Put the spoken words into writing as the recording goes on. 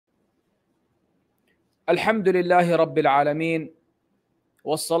Alhamdulillahi Rabbil Alameen.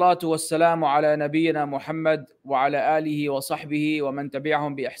 والصلاة والسلام على نبينا محمد وعلى آله وصحبه ومن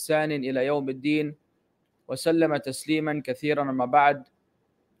تبعهم بإحسان إلى يوم الدين وسلم تسليما كثيرا أما بعد.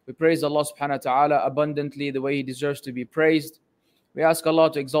 We praise Allah subhanahu wa ta'ala abundantly the way He deserves to be praised. We ask Allah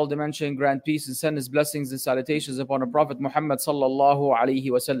to exalt, dimension, grant peace and send His blessings and salutations upon the Prophet Muhammad sallallahu alaihi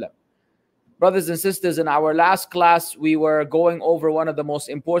wasallam. Brothers and sisters, in our last class we were going over one of the most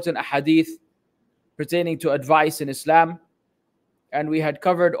important ahadith pertaining to advice in Islam. And we had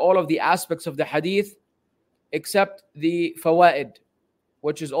covered all of the aspects of the hadith except the fawaid,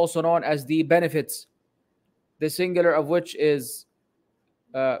 which is also known as the benefits, the singular of which is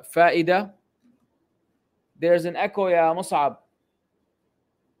faida. There's an echo, ya Mussab.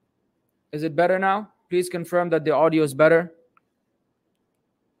 Is it better now? Please confirm that the audio is better.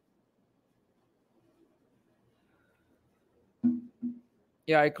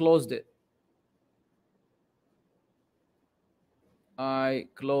 Yeah, I closed it. I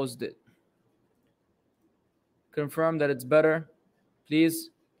closed it. Confirm that it's better,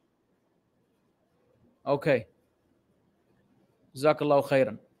 please. Okay. Jazakallahu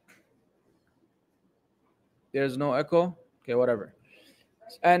khairan. There's no echo. Okay, whatever.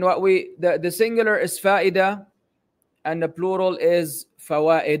 And what the singular is faida, and the plural is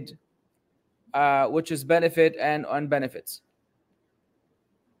fawaid, which is benefit and unbenefits.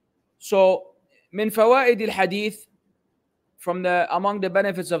 So, min fawaid al-hadith, from among the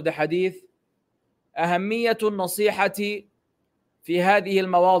benefits of the hadith, أهمية النصيحة في هذه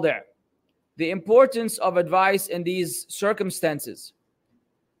المواضع, the importance of advice in these circumstances.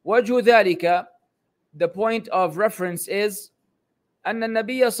 وجه ذلك, the point of reference is أن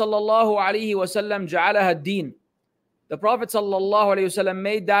النبي صلى الله عليه وسلم جعلها الدين. The Prophet صلى الله عليه وسلم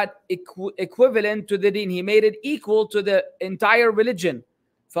made that equivalent to the deen. He made it equal to the entire religion.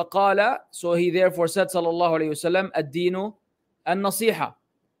 فقال, so he therefore said صلى الله عليه وسلم الدين النصيحة.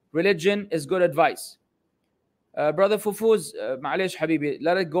 Religion is good advice. Brother Fufuz, معلش حبيبي,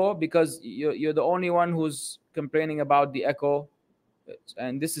 let it go because you're the only one who's complaining about the echo,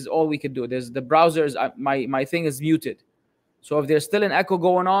 and this is all we can do. There's the browser is my thing is muted, so if there's still an echo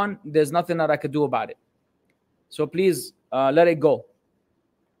going on, there's nothing that I could do about it. So please let it go.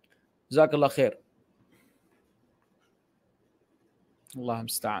 Jazakallah khair. Allah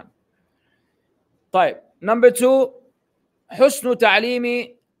musta'an. طيب, number 2, حسن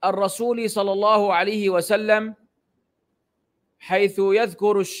تعليم الرسول صلى الله عليه وسلم حيث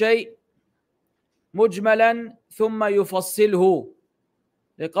يذكر الشيء مجملا ثم يفصله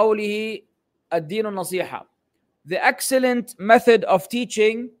لقوله الدين النصيحة. The excellent method of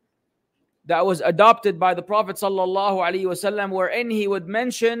teaching that was adopted by the Prophet صلى الله عليه وسلم, wherein he would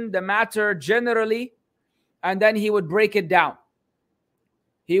mention the matter generally and then he would break it down.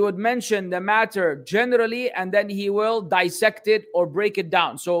 He would mention the matter generally and then he will dissect it or break it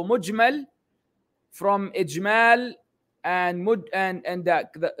down. So mujmal from ijmal, and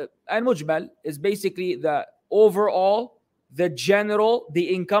mujmal is basically the overall, the general,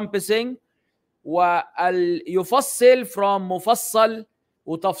 the encompassing. Wa al yufassil from mufassal,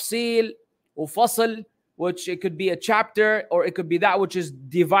 utafsil, ufasl, which it could be a chapter or it could be that which is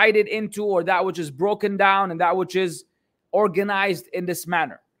divided into, or that which is broken down, and that which is organized in this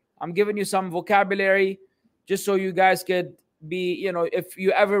manner. I'm giving you some vocabulary just so you guys could be, if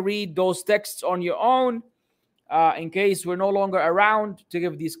you ever read those texts on your own, in case we're no longer around to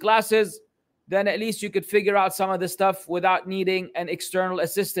give these classes, then at least you could figure out some of the stuff without needing an external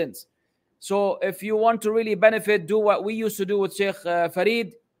assistance. So if you want to really benefit, do what we used to do with Sheikh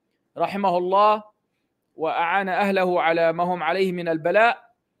Farid, rahimahullah, وَأَعَانَ أَهْلَهُ عَلَى مَا هُمْ عَلَيْهِ مِنَ الْبَلَاءِ.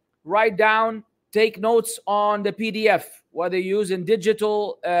 Write down, take notes on the PDF, whether you're using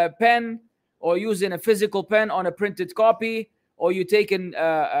digital pen or using a physical pen on a printed copy, or you're taking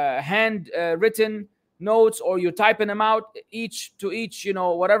hand written notes, or you're typing them out each to each,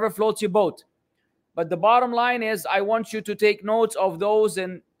 whatever floats your boat. But the bottom line is, I want you to take notes of those,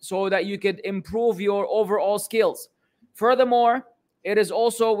 and so that you could improve your overall skills. Furthermore, it is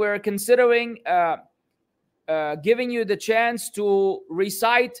also, we're considering giving you the chance to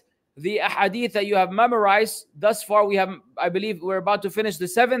recite the Ahadeeth that you have memorized. Thus far, we have, I believe, we're about to finish the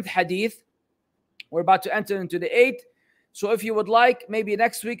 7th Hadith. We're about to enter into the 8th. So if you would like, maybe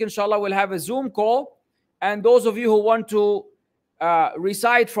next week, inshallah, we'll have a Zoom call. And those of you who want to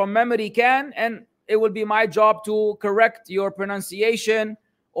recite from memory can, and it will be my job to correct your pronunciation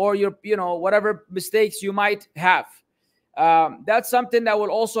or your, whatever mistakes you might have. That's something that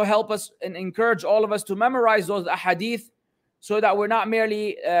will also help us and encourage all of us to memorize those Ahadith, so that we're not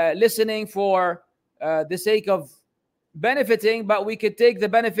merely listening for the sake of benefiting, but we could take the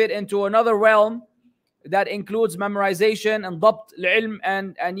benefit into another realm that includes memorization and ضبط العلم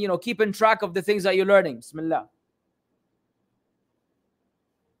and you know, keeping track of the things that you're learning. Bismillah.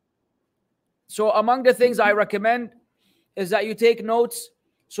 So among the things I recommend is that you take notes.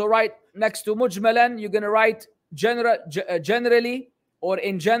 So right next to mujmalan, you're going to write generally or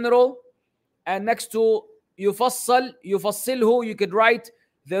in general. And next to yufassal, yufassilhu, you could write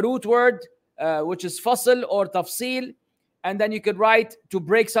the root word, which is fasl or tafsil. And then you could write to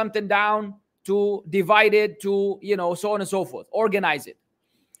break something down, to divide it, to, you know, so on and so forth. Organize it.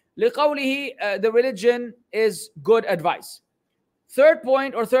 لِقَوْلِهِ, the religion is good advice. Third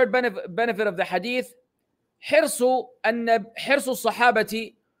point or third benefit of the hadith, حرص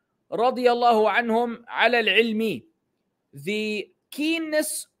الصحابة رضي الله عنهم على العلم. The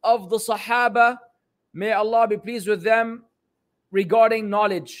keenness of the Sahaba, may Allah be pleased with them, regarding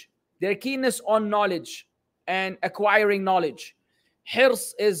knowledge. Their keenness on knowledge and acquiring knowledge.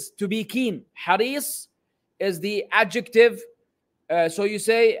 Hirs is to be keen. Haris is the adjective. So you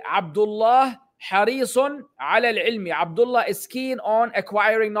say Abdullah harisun ala al-ilmi. Abdullah is keen on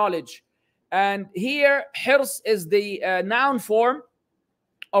acquiring knowledge. And here hirs is the noun form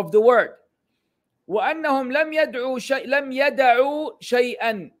of the word. وأنهم لم يدعوا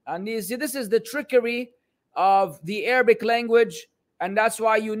شيئا. And you see, this is the trickery of the Arabic language, and that's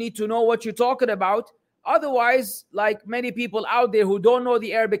why you need to know what you're talking about. Otherwise, like many people out there who don't know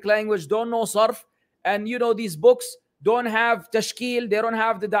the Arabic language, don't know sarf, and you know, these books don't have tashkil, they don't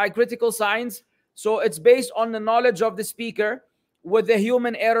have the diacritical signs. So it's based on the knowledge of the speaker with the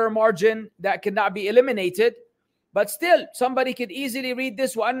human error margin that cannot be eliminated. But still, somebody could easily read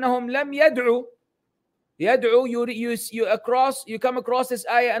this. وَأَنَّهُمْ لَمْ يَدْعُوا. يدعو, you come across this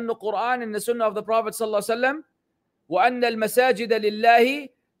ayah in the Quran, in the Sunnah of the Prophet sallallahu alaihi wasallam. وَأَنَّ الْمَسَاجِدَ لِلَّهِ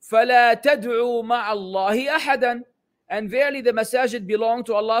فَلَا تَدْعُوا مَعَ اللَّهِ أَحَدًا. And verily the masajid belong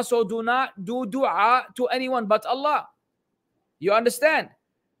to Allah, so do not do dua to anyone but Allah. You understand?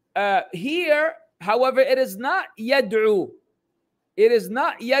 Here, however, it is not yad'u. It is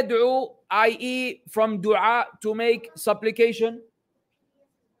not yad'u, i.e. from dua to make supplication.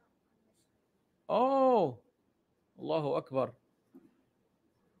 Oh, Allahu Akbar.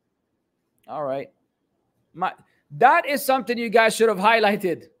 All right. That is something you guys should have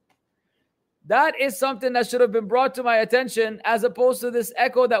highlighted. That is something that should have been brought to my attention, as opposed to this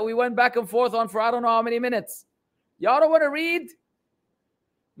echo that we went back and forth on for I don't know how many minutes. Y'all don't want to read?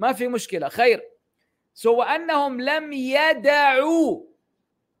 ما في مشكلة. خير. So وأنهم لم يدعوا.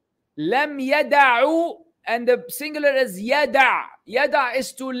 لم يدعوا. And the singular is yada. Yada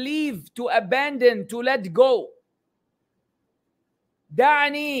is to leave, to abandon, to let go.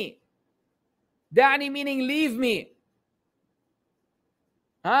 Da'ni. Da'ni meaning leave me.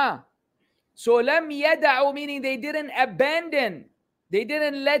 So lam yada'u meaning they didn't abandon. They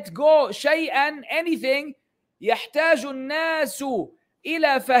didn't let go. شيئا, anything. يحتاج الناس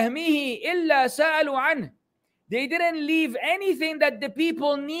إلى فهمه إلا سألوا عنه. They didn't leave anything that the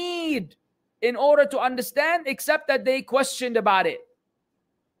people need in order to understand, except that they questioned about it.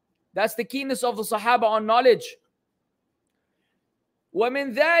 That's the keenness of the Sahaba on knowledge.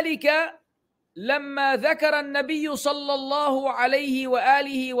 ومن ذلك لما ذكر النبي صلى الله عليه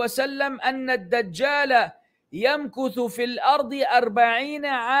وآله وسلم أن الدجال يمكث في الأرض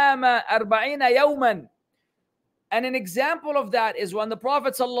 40 يوما. And an example of that is when the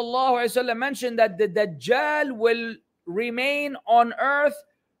Prophet صلى الله عليه وسلم mentioned that the Dajjal will remain on earth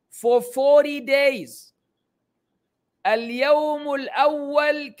for 40 days. اليوم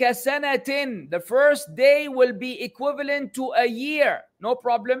الأول كسنة. The first day will be equivalent to a year. No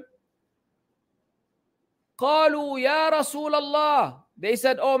problem. قالوا يا رسول الله. They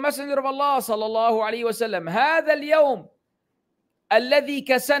said, oh Messenger of Allah صلى الله عليه وسلم, هذا اليوم الذي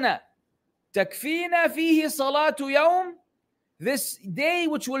كسنة تكفينا فيه صلاة يوم. This day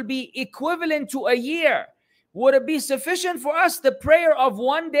which will be equivalent to a year, would it be sufficient for us the prayer of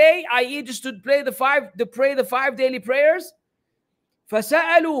one day, i.e. just to pray the five daily prayers?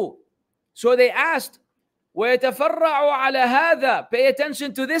 فسألوا. So they asked, ويتفرع على هذا. Pay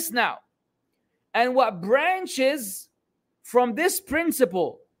attention to this now. And what branches from this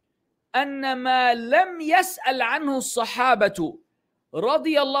principle, أن ما لم يسأل عنه الصحابة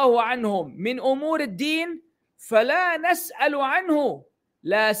رضي الله عنهم من أمور الدين فلا نسأل عنه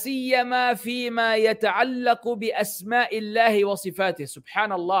لا سيما فيما يتعلق بأسماء الله وصفاته.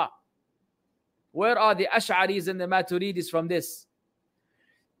 Subhanallah. Where are the Ash'aris and the Maturidis from this?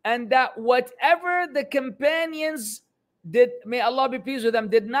 And that whatever the companions did, may Allah be pleased with them,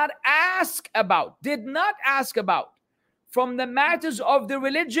 did not ask about from the matters of the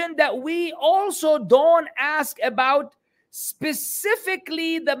religion, that we also don't ask about,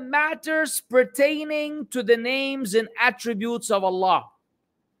 specifically the matters pertaining to the names and attributes of Allah.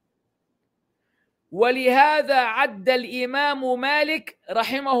 ولهذا عد الإمام مالك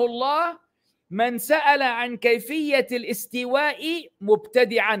رحمه الله من سأل عن كيفية الاستواء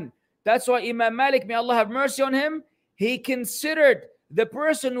مبتدعا. That's why Imam Malik, may Allah have mercy on him, he considered the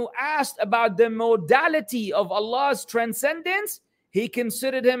person who asked about the modality of Allah's transcendence, he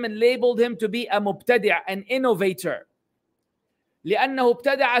considered him and labeled him to be a mubtadi', an innovator. لأنه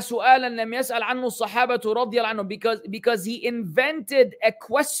ابتدع سؤالا لم يسأل عنه الصحابة رضي الله عنهم, because he invented a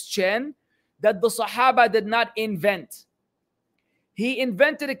question that the Sahaba did not invent. He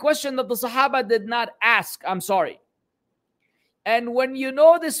invented a question that the Sahaba did not ask. I'm sorry. And when you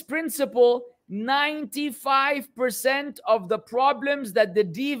know this principle, 95% of the problems that the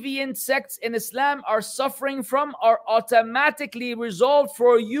deviant sects in Islam are suffering from are automatically resolved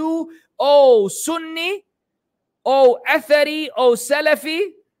for you, oh Sunni, oh Athari, oh Salafi.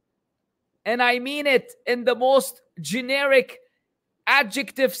 And I mean it in the most generic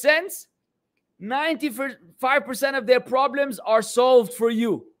adjective sense. 95% of their problems are solved for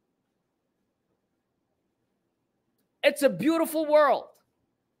you. It's a beautiful world.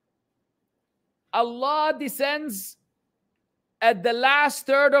 Allah descends at the last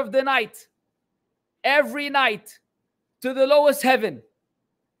third of the night, every night, to the lowest heaven.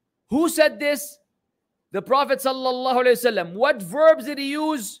 Who said this? The Prophet sallallahu alaihi wasallam. What verbs did he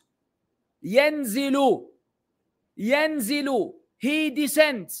use? Yanzilu. Yanzilu. He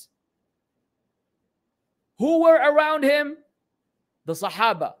descends. Who were around him? The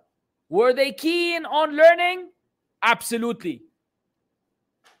Sahaba. Were they keen on learning? Absolutely.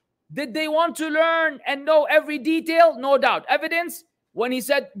 Did they want to learn and know every detail? No doubt. Evidence? When he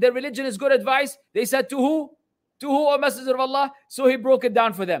said the religion is good advice, they said to who? To who, O Messenger of Allah? So he broke it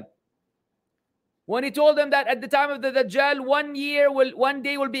down for them. When he told them that at the time of the Dajjal, 1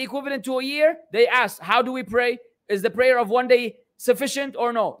 day will be equivalent to a year, they asked, how do we pray? Is the prayer of 1 day sufficient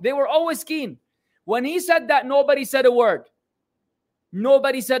or no? They were always keen. When he said that, nobody said a word.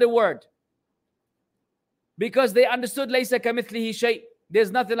 Nobody said a word. Because they understood, لَيْسَ كَمِثْلِهِ شَيْءٍ.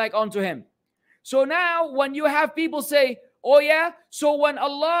 There's nothing like unto him. So now, when you have people say, oh yeah, so when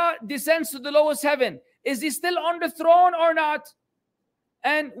Allah descends to the lowest heaven, is he still on the throne or not?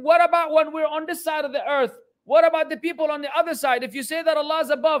 And what about when we're on this side of the earth? What about the people on the other side? If you say that Allah is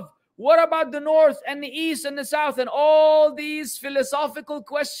above, what about the north and the east and the south? And all these philosophical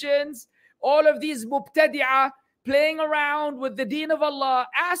questions, all of these mubtadi'ah, playing around with the deen of Allah,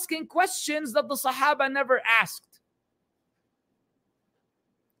 asking questions that the Sahaba never asked.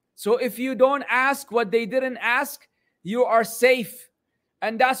 So if you don't ask what they didn't ask, you are safe.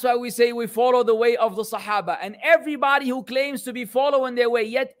 And that's why we say we follow the way of the Sahaba. And everybody who claims to be following their way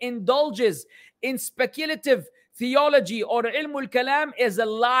yet indulges in speculative theology or ilmul kalam is a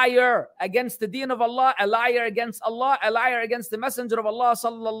liar against the deen of Allah, a liar against Allah, a liar against the Messenger of Allah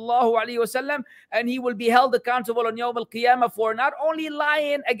sallallahu alaihi wasallam, and he will be held accountable on Yawm al-Qiyamah for not only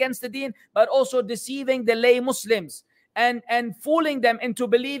lying against the deen, but also deceiving the lay Muslims and fooling them into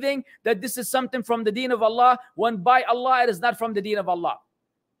believing that this is something from the deen of Allah, when by Allah it is not from the deen of Allah.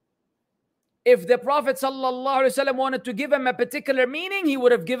 If the Prophet ﷺ wanted to give him a particular meaning, he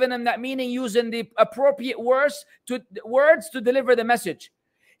would have given him that meaning using the appropriate words to deliver the message.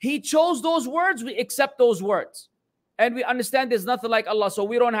 He chose those words, we accept those words. And we understand there's nothing like Allah, so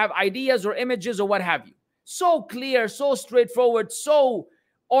we don't have ideas or images or what have you. So clear, so straightforward, so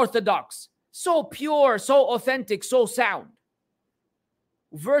orthodox, so pure, so authentic, so sound.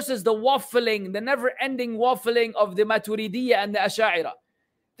 Versus the waffling, the never-ending waffling of the Maturidiyya and the Asha'ira.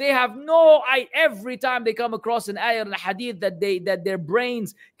 They have no eye every time they come across an ayah and a hadith that their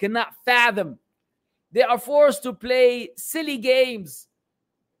brains cannot fathom. They are forced to play silly games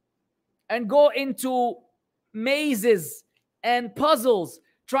and go into mazes and puzzles,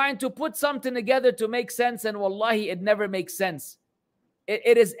 trying to put something together to make sense, and wallahi, it never makes sense.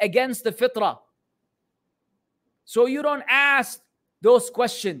 It is against the fitrah. So you don't ask those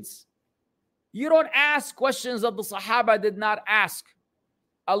questions. You don't ask questions that the Sahaba did not ask.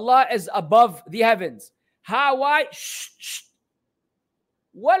 Allah is above the heavens. How? Why? Shh, shh.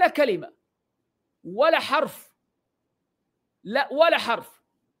 ولا كلمة ولا حرف لا ولا حرف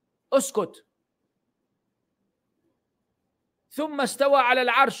اسكت. ثم استوى على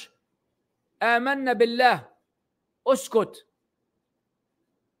العرش آمنا بالله اسكت.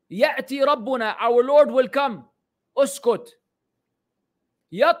 يأتي ربنا, our Lord will come, اسكت.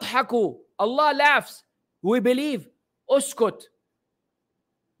 يضحك, Allah laughs, we believe, اسكت.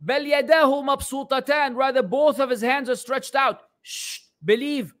 بل يداه مبسوطتان, rather both of his hands are stretched out. Shh,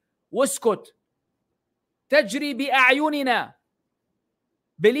 believe, واسكت. تجري بأعيننا.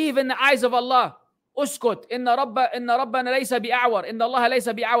 Believe in the eyes of Allah. اسكت إن ربنا ليس بأعور إن الله ليس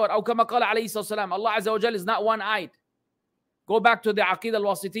بأعور أو كما قال عليه الصلاة والسلام. Allah Azza wa Jal is not one-eyed. Go back to the عقيدة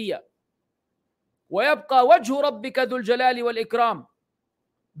الواسطية. ويبقى وجه ربك ذو الجلال والإكرام.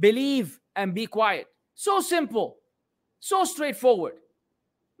 Believe and be quiet. So simple. So straightforward.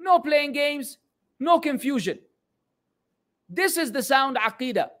 No playing games. No confusion. This is the sound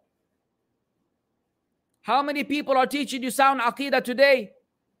aqidah. How many people are teaching you sound aqidah today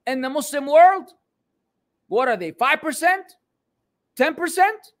in the Muslim world? What are they? 5%?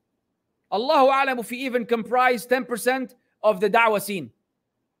 10%? Allahu a'lam if we even comprise 10% of the da'wah scene.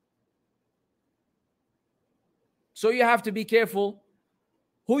 So you have to be careful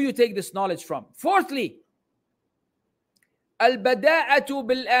who you take this knowledge from. Fourthly, al-bada'atu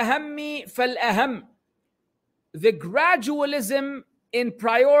bil-ahammi fal-aham. The gradualism in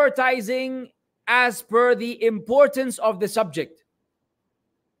prioritizing as per the importance of the subject.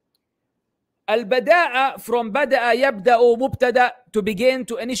 Al-bada'a from bada'a yabda'u mubtada, to begin,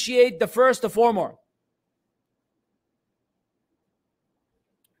 to initiate, the first, the former.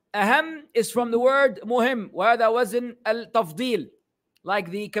 Aham is from the word muhim, وهذا وزن al-tafdil, like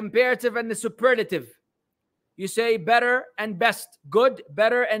the comparative and the superlative. You say better and best, good,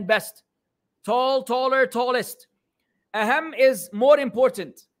 better and best, tall, taller, tallest. Aham is more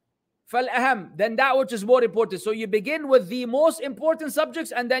important. Fal aham, then that which is more important. So you begin with the most important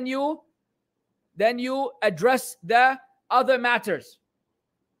subjects and then you address the other matters.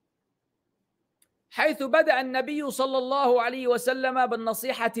 حيث بدأ النبي صلى الله عليه وسلم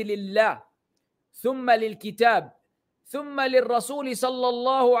بالنصيحة لله ثم للكتاب ثم للرسول صلى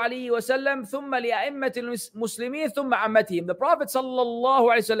الله عليه وسلم ثم لأئمة المسلمين ثم عامتهم. The Prophet صلى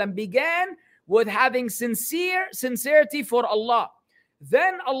الله عليه وسلم began with having sincerity for Allah,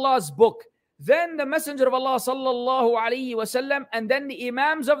 then Allah's book, then the Messenger of Allah sallallahu alaihi wasallam, and then the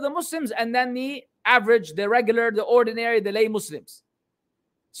Imams of the Muslims, and then the average, the regular, the ordinary, the lay Muslims.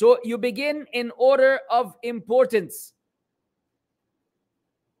 So you begin in order of importance.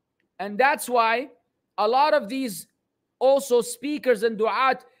 And that's why a lot of these also speakers and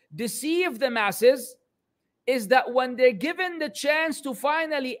du'at deceive the masses, is that when they're given the chance to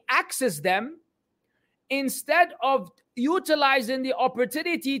finally access them, instead of utilizing the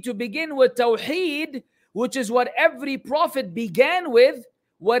opportunity to begin with Tawheed, which is what every prophet began with,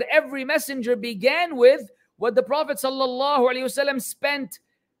 what every messenger began with, what the Prophet ﷺ spent,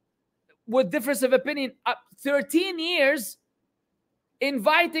 with difference of opinion, 13 years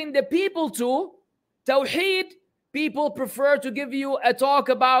inviting the people to Tawheed, people prefer to give you a talk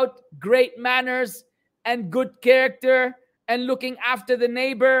about great manners and good character and looking after the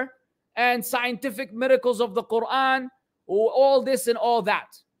neighbor and scientific miracles of the Quran, or all this and all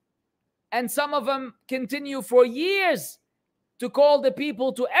that. And some of them continue for years to call the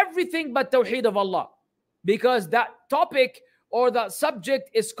people to everything but Tawheed of Allah, because that topic or that subject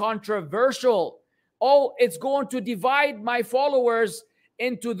is controversial. Oh, it's going to divide my followers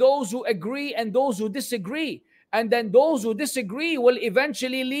into those who agree and those who disagree. And then those who disagree will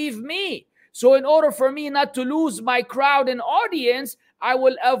eventually leave me. So in order for me not to lose my crowd and audience, I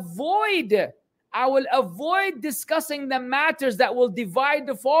will avoid discussing the matters that will divide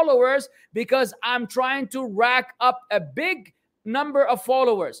the followers, because I'm trying to rack up a big number of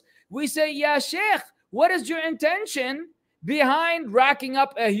followers. We say, Ya Sheikh, what is your intention behind racking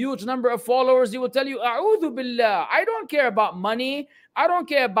up a huge number of followers? He will tell you, A'udhu billah, I don't care about money. I don't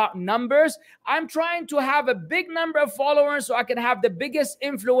care about numbers. I'm trying to have a big number of followers so I can have the biggest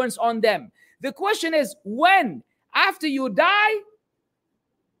influence on them. The question is, when? After you die?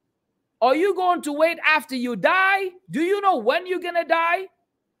 Are you going to wait after you die? Do you know when you're going to die?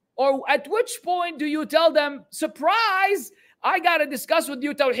 Or at which point do you tell them, surprise, I got to discuss with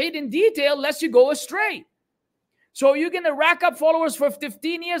you Tawheed in detail lest you go astray? So you're going to rack up followers for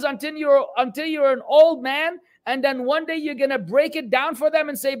 15 years until you're an old man, and then one day you're going to break it down for them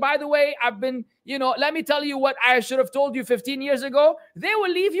and say, by the way, I've been, let me tell you what I should have told you 15 years ago. They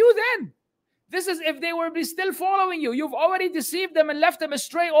will leave you then. This is if they were still following you. You've already deceived them and left them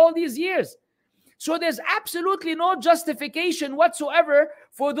astray all these years. So there's absolutely no justification whatsoever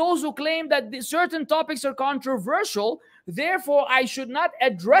for those who claim that certain topics are controversial. Therefore, I should not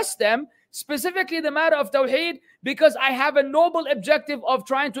address them, specifically the matter of Tawheed, because I have a noble objective of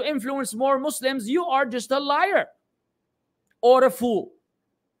trying to influence more Muslims. You are just a liar or a fool,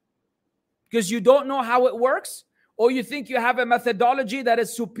 because you don't know how it works, or you think you have a methodology that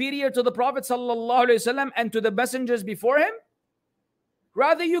is superior to the Prophet ﷺ and to the messengers before him.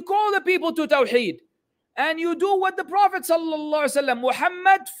 Rather, you call the people to Tawheed. and you do what the Prophet sallallahu alaihi wasallam,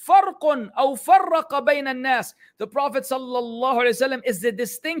 Muhammad farqun aw farraqa bayna nas. The Prophet sallallahu alaihi wasallam is the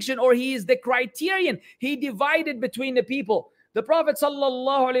distinction, or he is the criterion. He divided between the people. The Prophet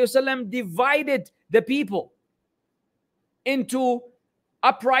sallallahu alaihi wasallam divided the people into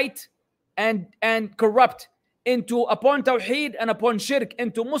upright and corrupt, into upon tawheed and upon shirk,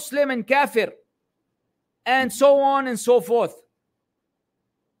 into Muslim and kafir, and so on and so forth.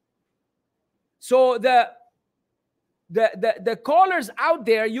 So the callers out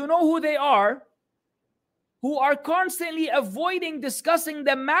there, you know who they are, who are constantly avoiding discussing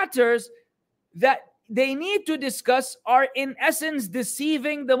the matters that they need to discuss, are in essence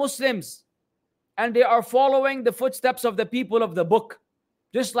deceiving the Muslims. And they are following the footsteps of the people of the book,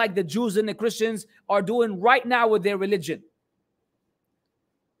 just like the Jews and the Christians are doing right now with their religion.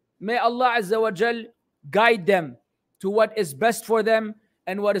 May Allah Azza wa Jal guide them to what is best for them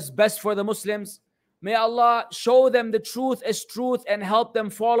and what is best for the Muslims. May Allah show them the truth as truth and help them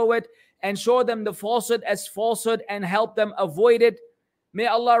follow it, and show them the falsehood as falsehood and help them avoid it. May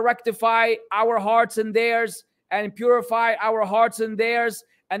Allah rectify our hearts and theirs, and purify our hearts and theirs,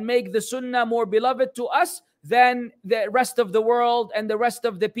 and make the Sunnah more beloved to us than the rest of the world and the rest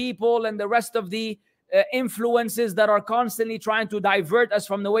of the people and the rest of the influences that are constantly trying to divert us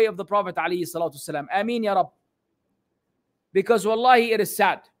from the way of the Prophet alayhi salatu wasalam. Ameen ya Rab. Because wallahi, it is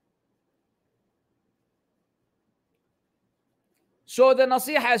sad. So the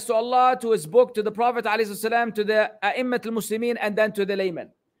naseehah is to Allah, to His book, to the Prophet alayhi salam, to the a'immat al-Muslimin, and then to the laymen.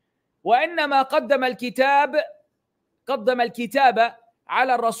 وإنما قدم الكتاب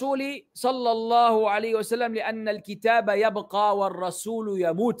على الرسول صلى الله عليه وسلم لأن الكتاب يبقى والرسول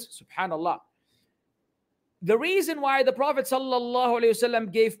يموت. Subhanallah. The reason why the Prophet صلى الله عليه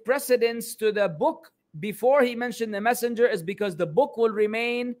وسلم gave precedence to the book before he mentioned the messenger is because the book will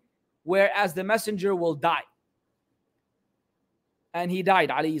remain, whereas the messenger will die. And he died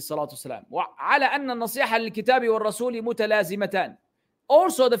عليه الصلاة والسلام. وعلى أن النصيحة للكتاب والرسول متلازمتان.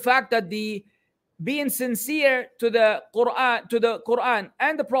 Also the fact that the being sincere to the Quran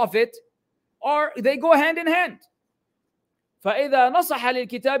and the Prophet they go hand in hand. فإذا نصح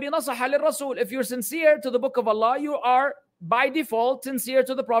للكتاب نصح للرسول. If you're sincere to the book of Allah, you are by default sincere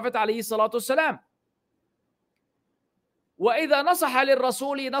to the Prophet عليه الصلاة والسلام. وإذا نصح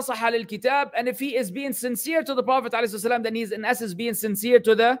للرسول نصح للكتاب. And if he is being sincere to the Prophet عليه الصلاة والسلام, then he is in essence being sincere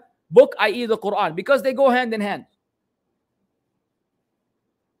to the book, i.e. the Quran, because they go hand in hand.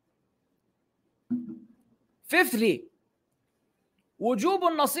 Fifthly, وجوب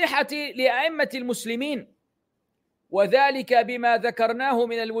النصيحة لأئمة المسلمين، وذلك بما ذكرناه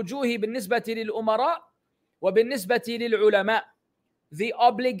من الوجوه بالنسبة للأمراء وبالنسبة للعلماء. The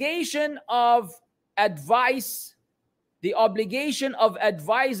obligation of advice, the obligation of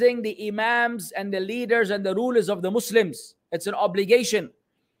advising the imams and the leaders and the rulers of the Muslims. It's an obligation.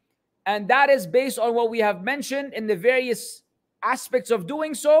 And that is based on what we have mentioned in the various aspects of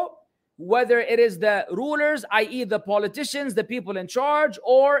doing so, whether it is the rulers, i.e. the politicians, the people in charge,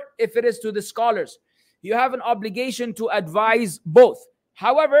 or if it is to the scholars. You have an obligation to advise both.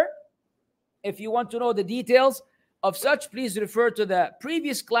 However, if you want to know the details of such, please refer to the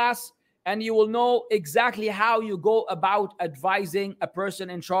previous class, and you will know exactly how you go about advising a person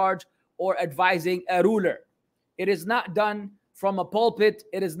in charge or advising a ruler. It is not done from a pulpit.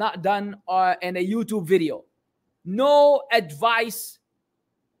 It is not done in a YouTube video. No advice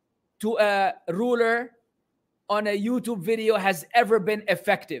to a ruler on a YouTube video has ever been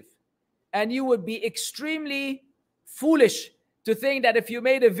effective. And you would be extremely foolish to think that if you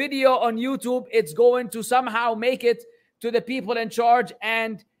made a video on YouTube, it's going to somehow make it to the people in charge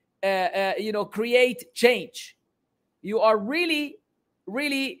and create change. You are really,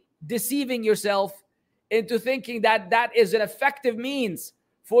 really deceiving yourself into thinking that that is an effective means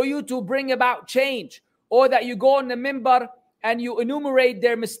for you to bring about change, or that you go on the minbar and you enumerate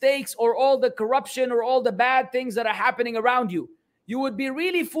their mistakes or all the corruption or all the bad things that are happening around you. You would be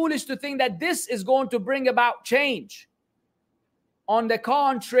really foolish to think that this is going to bring about change. On the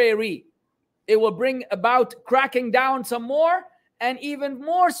contrary, it will bring about cracking down some more and even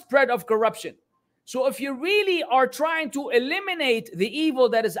more spread of corruption. So if you really are trying to eliminate the evil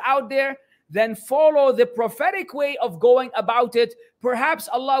that is out there, then follow the prophetic way of going about it. Perhaps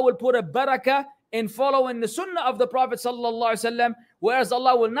Allah will put a barakah in following the sunnah of the Prophet sallallahu alaihi wasallam, whereas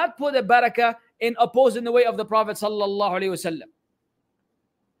Allah will not put a barakah in opposing the way of the Prophet sallallahu alaihi wasallam.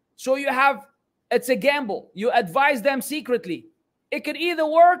 So it's a gamble. You advise them secretly. It could either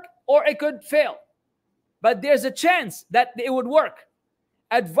work or it could fail. But there's a chance that it would work.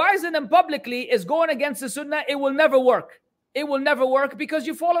 Advising them publicly is going against the sunnah. It will never work. it will never work because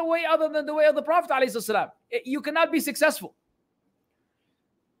you follow a way other than the way of the Prophet ﷺ. You cannot be successful.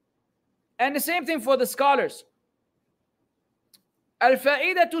 And the same thing for the scholars.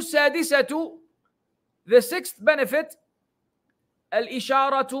 الفائدة السادسة, the sixth benefit,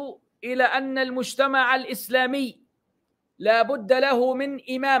 الإشارة إلى أن المجتمع الإسلامي لا بد له من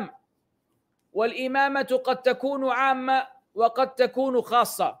إمام، والإمامة قد تكون عامة وقد تكون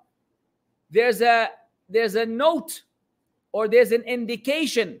خاصة. There's a note, or there's an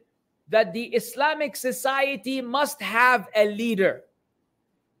indication that the Islamic society must have a leader.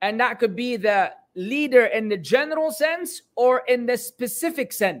 And that could be the leader in the general sense or in the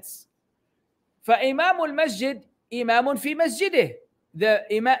specific sense. فإمام المسجد إمام في مسجده.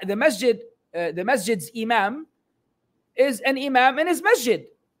 The masjid's imam is an imam in his masjid.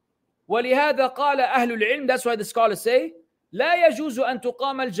 ولهذا قال أهل العلم, that's why the scholars say, لا يجوز أن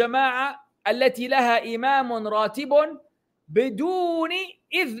تقام الجماعة التي لها إمام راتب بدون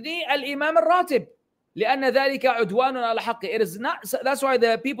إذن الإمام الراتب لأن ذلك عدوان على حقه. It is not, that's why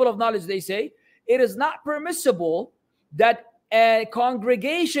the people of knowledge, they say, it is not permissible that a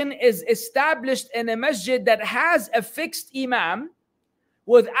congregation is established in a masjid that has a fixed imam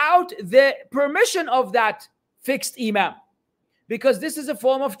without the permission of that fixed imam, because this is a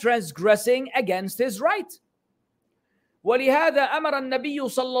form of transgressing against his right. ولهذا أمر النبي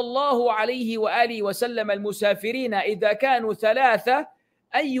صلى الله عليه وآله وسلم المسافرين إذا كانوا ثلاثة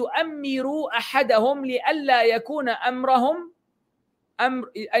أن يؤمروا أحدهم لئلا يكون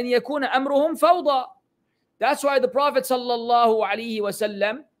أمرهم فوضى. That's why the Prophet صلى الله عليه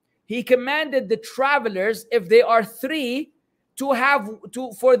وسلم, he commanded the travelers, if they are three,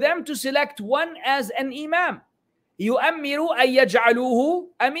 for them to select one as an imam. يؤمروا أن يجعلوه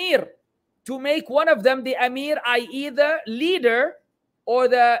أمير, to make one of them the amir, i.e. the leader, or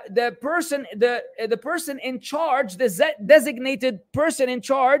the person in charge, the designated person in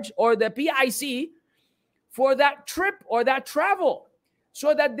charge, or the PIC for that trip or that travel,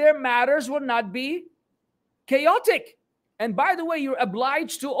 so that their matters will not be chaotic. And by the way, you're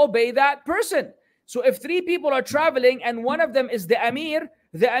obliged to obey that person. So if three people are traveling and one of them is the amir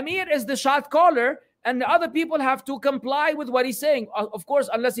is the shot caller, and the other people have to comply with what he's saying. Of course,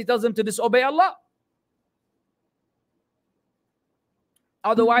 unless he tells them to disobey Allah.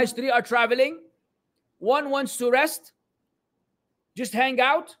 Otherwise, three are traveling. One wants to rest, just hang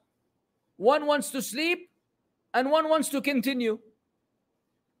out. One wants to sleep, and one wants to continue.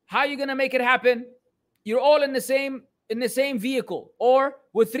 How are you going to make it happen? You're all in the same vehicle, or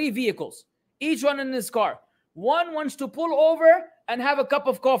with three vehicles, each one in his car. One wants to pull over and have a cup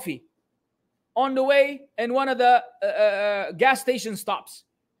of coffee on the way in one of the gas station stops.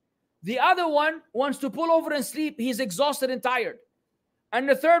 The other one wants to pull over and sleep. He's exhausted and tired. And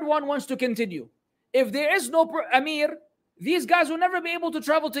the third one wants to continue. If there is no amir, these guys will never be able to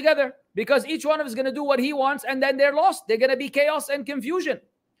travel together, because each one of them is going to do what he wants, and then they're lost. They're going to be chaos and confusion.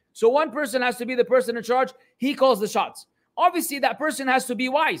 So one person has to be the person in charge. He calls the shots. Obviously, that person has to be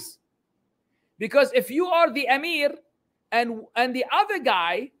wise. Because if you are the amir and the other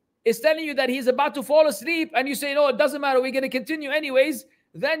guy is telling you that he's about to fall asleep, and you say, no, it doesn't matter, we're going to continue anyways,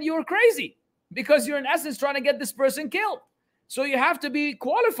 then you're crazy, because you're in essence trying to get this person killed. So you have to be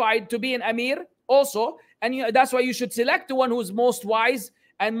qualified to be an amir also, and that's why you should select the one who's most wise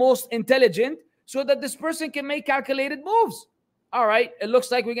and most intelligent, so that this person can make calculated moves. All right, it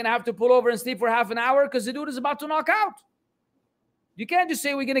looks like we're going to have to pull over and sleep for half an hour because the dude is about to knock out. You can't just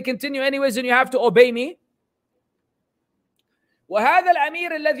say we're going to continue anyways and you have to obey me. وهذا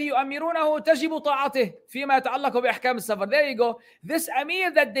الأمير الذي يؤمرونه تجب طاعته فيما يتعلق بأحكام السفر. There you go. This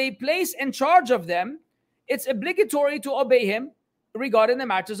Amir that they place in charge of them, it's obligatory to obey him regarding the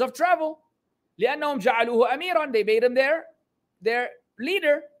matters of travel. لأنهم جعلوه أميرا, they made him their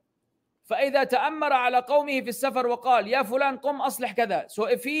leader. فإذا تأمر على قومه في السفر وقال يا فلان قم أصلح كذا. So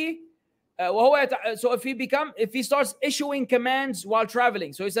if he starts issuing commands while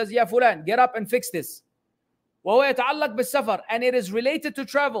traveling, so he says يا فلان, get up and fix this. وهو يتعلق بالسفر, and it is related to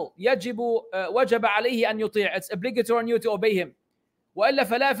travel, وجب عليه أن يطيع. It's obligatory on you to obey him. وإلا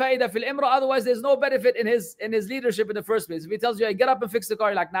فلا فائدة في الإمرة. Otherwise, there's no benefit in his leadership in the first place. If he tells you, hey, get up and fix the car,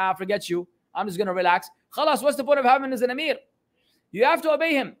 you're like, nah, forget you. I'm just going to relax. خلاص, what's the point of having as an Amir? You have to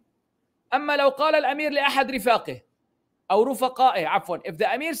obey him. أما لو قال الأمير لأحد رفاقه أو رفقائه عفوا. If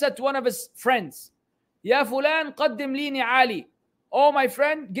the Amir said to one of his friends, يا فلان قدم لي نعالي. Oh, my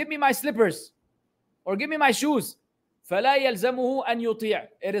friend, give me my slippers. Or give me my shoes. فلا يلزمه أن يطيع.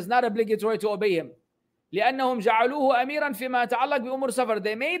 It is not obligatory to obey him. لأنهم جعلوه أميرا فيما يتعلق بأمور السفر.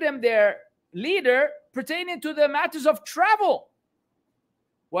 They made him their leader pertaining to the matters of travel.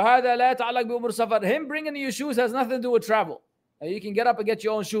 وهذا لا يتعلق بأمور السفر. Him bringing you shoes has nothing to do with travel. You can get up and get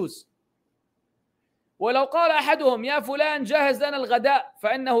your own shoes. ولو قال أحدهم يا فلان جهز لنا الغداء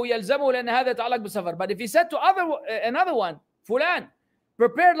فإنه يلزمه لأن هذا يتعلق بالسفر. But if he said to another one, فلان,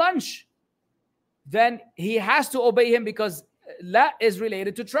 prepare lunch, then he has to obey him because that is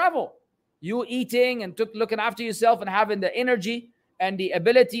related to travel. You eating and looking after yourself and having the energy and the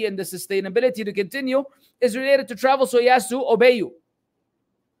ability and the sustainability to continue is related to travel, so he has to obey you.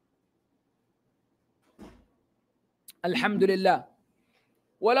 Alhamdulillah.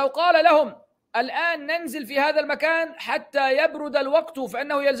 ولو قال لهم الآن ننزل في هذا المكان حتى يبرد الوقت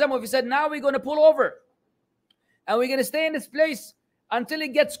فإنه يلزمه. If he said, now we're going to pull over and we're going to stay in this place until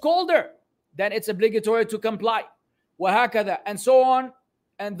it gets colder, then it's obligatory to comply. وهكذا, and so on,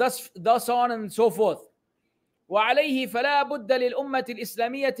 and thus on and so forth. وعليه فلا بد للأمة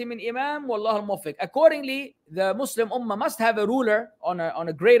الإسلامية من إمام والله الموفق. Accordingly, the Muslim Ummah must have a ruler on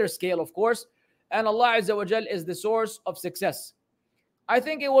a greater scale, of course, and Allah Azza wa Jal is the source of success. I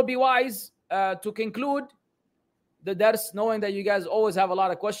think it would be wise to conclude the dars, knowing that you guys always have a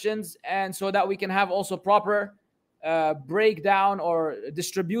lot of questions, and so that we can have also proper breakdown or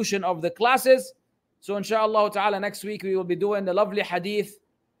distribution of the classes. So inshallah ta'ala, next week we will be doing the lovely hadith,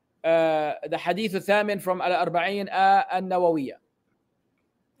 the hadith al-thamin from al-arba'in An-Nawawee.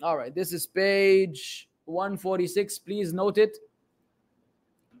 All right, this is page 146. Please note it.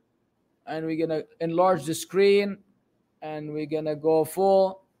 And we're going to enlarge the screen and we're going to go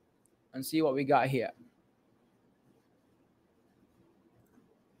full and see what we got here.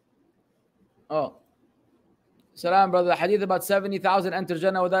 Oh, salam, brother. The hadith about 70,000 enter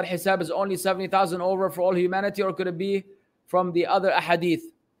Jannah without hisab is only 70,000 over for all humanity, or could it be from the other ahadith?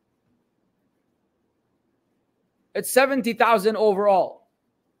 It's 70,000 overall.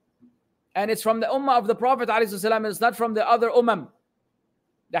 And it's from the ummah of the Prophet ﷺ. It's not from the other ummah.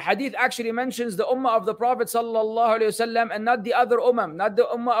 The hadith actually mentions the ummah of the Prophet ﷺ and not the other ummah, not the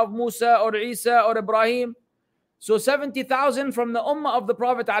ummah of Musa or Isa or Ibrahim. So 70,000 from the ummah of the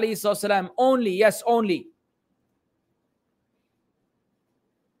Prophet ﷺ only. Yes, only.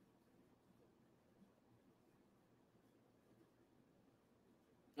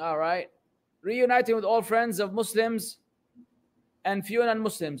 All right. Reuniting with all friends of Muslims and few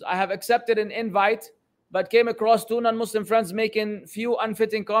non-Muslims. I have accepted an invite, but came across two non-Muslim friends making few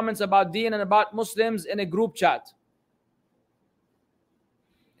unfitting comments about deen and about Muslims in a group chat.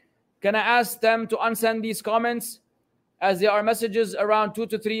 Can I ask them to unsend these comments, as they are messages around 2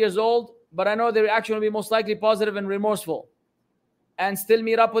 to 3 years old, but I know the reaction will be most likely positive and remorseful, and still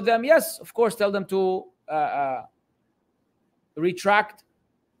meet up with them? Yes, of course, tell them to retract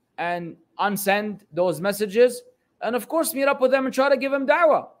and unsend those messages, and of course meet up with them and try to give them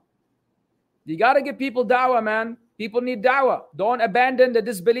da'wah. You got to give people da'wah, man. People need da'wah. Don't abandon the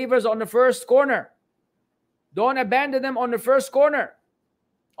disbelievers on the first corner. Don't abandon them on the first corner,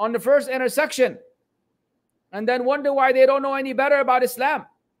 on the first intersection, and then wonder why they don't know any better about Islam.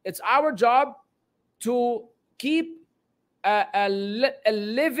 It's our job to keep a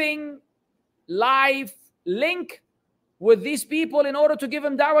living, live link with these people in order to give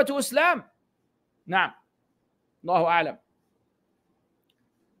them da'wah to Islam. Naam. Allahu a'lam.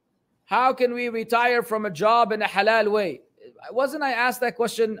 How can we retire from a job in a halal way? Wasn't I asked that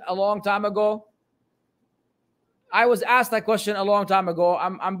question a long time ago? I was asked that question a long time ago.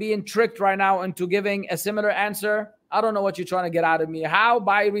 I'm being tricked right now into giving a similar answer. I don't know what you're trying to get out of me. How?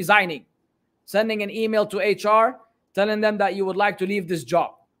 By resigning. Sending an email to HR, telling them that you would like to leave this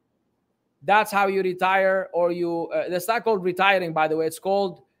job. That's how you retire, or you... that's not called retiring, by the way. It's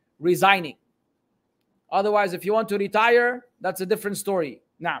called resigning. Otherwise, if you want to retire, that's a different story.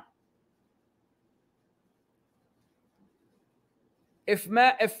 Now, if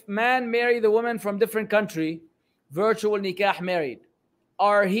man marry the woman from different country, virtual nikah married,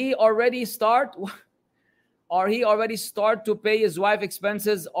 are he already start to pay his wife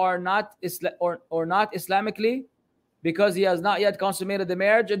expenses or not Islamically, because he has not yet consummated the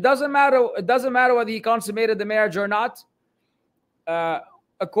marriage? It doesn't matter. It doesn't matter whether he consummated the marriage or not.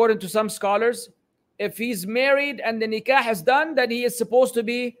 According to some scholars, if he's married and the nikah is done, then he is supposed to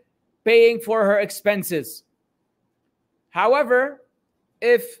be paying for her expenses. However,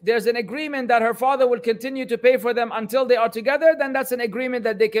 if there's an agreement that her father will continue to pay for them until they are together, then that's an agreement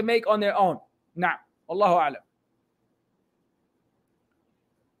that they can make on their own. Now, Allahu a'lam.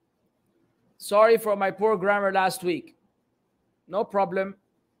 Sorry for my poor grammar last week. No problem.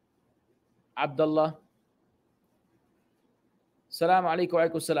 Abdullah. Salaam alaikum wa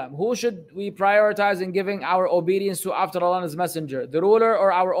alaikum salam. Who should we prioritize in giving our obedience to after Allah and His Messenger? The ruler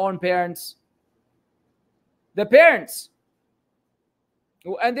or our own parents? The parents.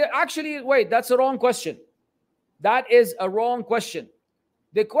 And actually, wait, that's a wrong question. That is a wrong question.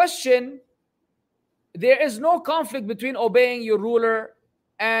 The question, there is no conflict between obeying your ruler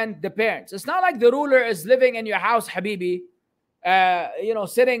and the parents. It's not like the ruler is living in your house, Habibi,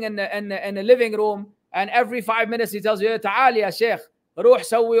 sitting in the living room, and every 5 minutes he tells you, تعال يا شيخ, روح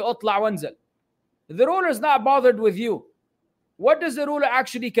سوي اطلع وانزل. The ruler is not bothered with you. What does the ruler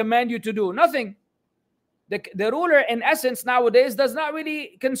actually command you to do? Nothing. The ruler, in essence, nowadays does not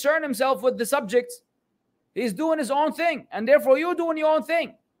really concern himself with the subjects. He's doing his own thing, and therefore you're doing your own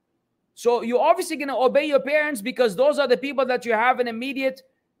thing. So you're obviously going to obey your parents because those are the people that you have an immediate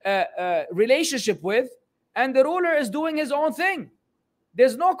relationship with, and the ruler is doing his own thing.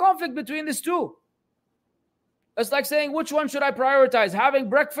 There's no conflict between these two. It's like saying, which one should I prioritize, having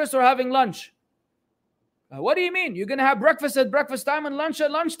breakfast or having lunch? What do you mean? You're going to have breakfast at breakfast time and lunch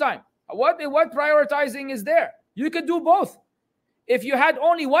at lunchtime. What prioritizing is there? You could do both. If you had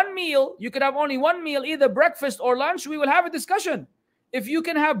only one meal, you could have only one meal, either breakfast or lunch. We will have a discussion. If you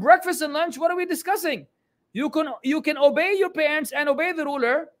can have breakfast and lunch, what are we discussing? You can obey your parents and obey the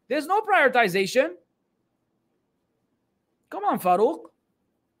ruler. There's no prioritization. Come on, Farouk.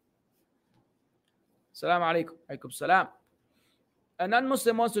 Assalamu alaikum. Alaikum salam. A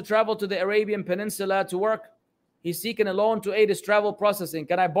non-Muslim wants to travel to the Arabian Peninsula to work. He's seeking a loan to aid his travel processing.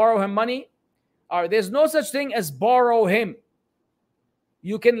 Can I borrow him money? All right, there's no such thing as borrow him.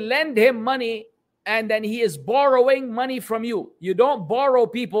 You can lend him money, and then he is borrowing money from you. You don't borrow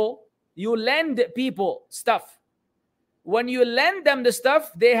people. You lend people stuff. When you lend them the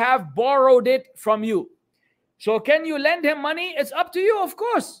stuff, they have borrowed it from you. So can you lend him money? It's up to you, of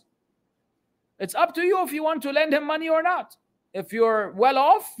course. It's up to you if you want to lend him money or not. If you're well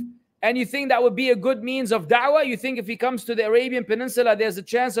off and you think that would be a good means of da'wah, you think if he comes to the Arabian Peninsula, there's a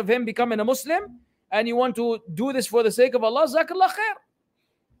chance of him becoming a Muslim, and you want to do this for the sake of Allah, Jazakallah khair.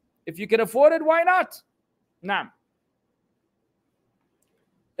 If you can afford it, why not? Naam.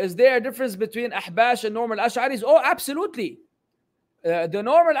 Is there a difference between Ahbash and normal Ash'aris? Oh, absolutely. The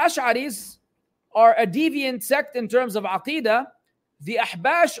normal Ash'aris are a deviant sect in terms of Aqidah. The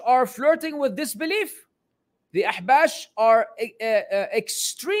Ahbash are flirting with disbelief. The Ahbash are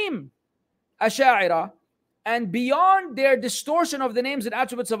extreme Ash'a'ira, and beyond their distortion of the names and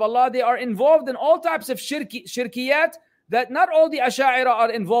attributes of Allah, they are involved in all types of shirkiyat that not all the Ash'a'ira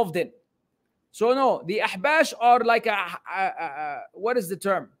are involved in. So no, the Ahbash are like what is the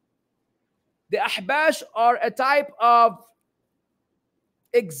term? The Ahbash are a type of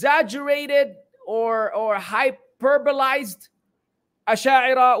exaggerated or hyperbolized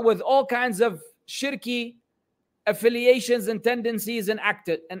Ash'a'ira with all kinds of shirky affiliations and tendencies and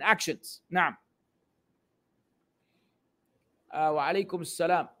actions. Naam. Wa alaikum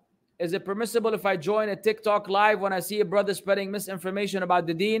salam. Is it permissible if I join a TikTok live when I see a brother spreading misinformation about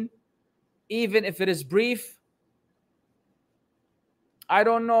the deen, even if it is brief? I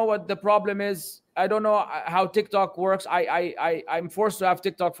don't know what the problem is. I don't know how TikTok works. I'm forced to have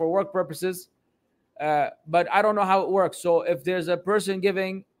TikTok for work purposes, but I don't know how it works. So if there's a person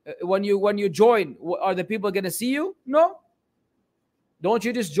giving, when you join, are the people going to see you? No. Don't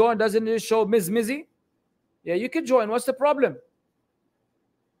you just join? Doesn't it show Ms. Mizzy? Yeah, you can join. What's the problem?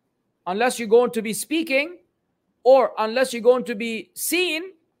 Unless you're going to be speaking or unless you're going to be seen,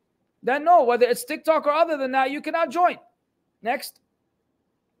 then no, whether it's TikTok or other than that, you cannot join. Next.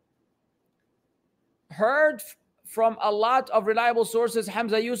 Heard from a lot of reliable sources,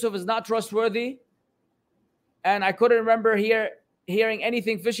 Hamza Yusuf is not trustworthy. And I couldn't remember hearing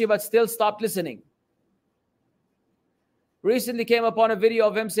anything fishy, but still stopped listening. Recently came upon a video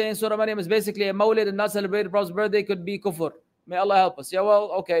of him saying Surah Maryam is basically a mawlid and not celebrated Prophet's birthday could be kufr. May Allah help us. Yeah,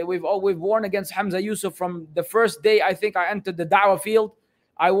 well, okay, we've warned against Hamza Yusuf from the first day I think I entered the da'wah field.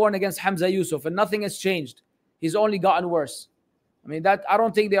 I warned against Hamza Yusuf, and nothing has changed. He's only gotten worse. I mean, I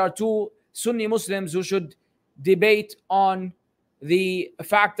don't think there are two Sunni Muslims who should debate on the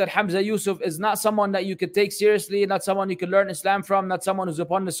fact that Hamza Yusuf is not someone that you could take seriously, not someone you can learn Islam from, not someone who's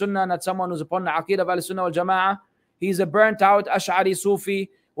upon the Sunnah, not someone who's upon the Aqeedah of Al-Sunnah wal Jama'ah. He's a burnt out Ash'ari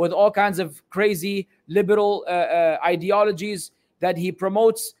Sufi with all kinds of crazy liberal ideologies that he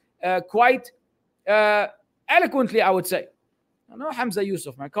promotes quite eloquently, I would say. No, Hamza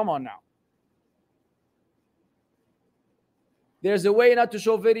Yusuf, man, come on now. There's a way not to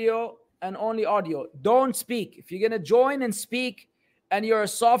show video and only audio. Don't speak. If you're going to join and speak and you're a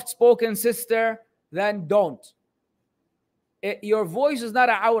soft-spoken sister, then don't. Your voice is not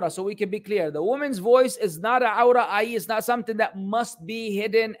a aura, so we can be clear. The woman's voice is not a aura, i.e. it's not something that must be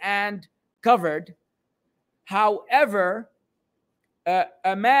hidden and covered. However,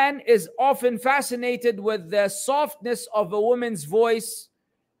 a man is often fascinated with the softness of a woman's voice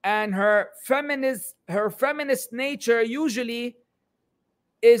and her feminist nature usually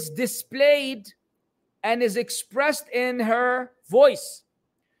is displayed and is expressed in her voice.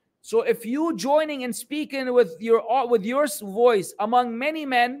 So if you joining and speaking with your voice among many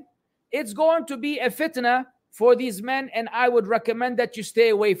men, it's going to be a fitna for these men, and I would recommend that you stay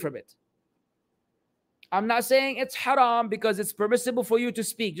away from it. I'm not saying it's haram, because it's permissible for you to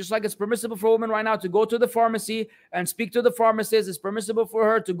speak, just like it's permissible for a woman right now to go to the pharmacy and speak to the pharmacist. It's permissible for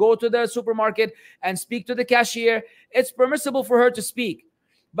her to go to the supermarket and speak to the cashier. It's permissible for her to speak.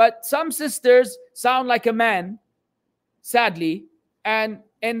 But some sisters sound like a man, sadly, and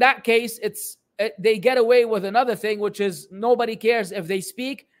in that case, they get away with another thing, which is nobody cares if they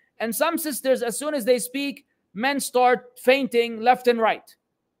speak. And some sisters, as soon as they speak, men start fainting left and right.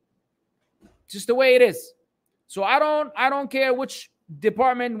 Just the way it is. So I don't care which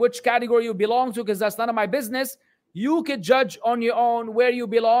department, which category you belong to, because that's none of my business. You could judge on your own where you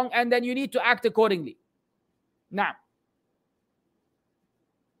belong, and then you need to act accordingly. Now,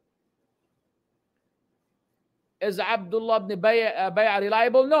 is Abdullah ibn Bay'a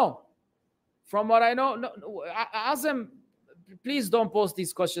reliable? No. From what I know, no. Azim, please don't post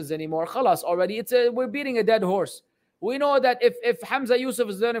these questions anymore. Khalas already. We're beating a dead horse. We know that if Hamza Yusuf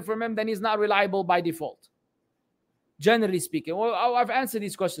is learning from him, then he's not reliable by default. Generally speaking. Well, I've answered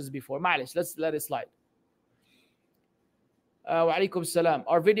these questions before. Malish, let's let it slide. Wa alaikum salam.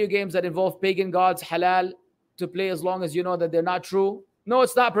 Are video games that involve pagan gods halal to play as long as you know that they're not true? No,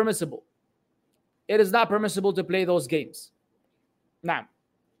 it's not permissible. It is not permissible to play those games. Naam.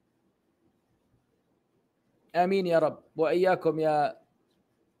 Ameen ya Rab. Wa iyyakum ya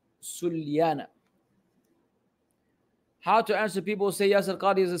Sulyana. How to answer people who say yes,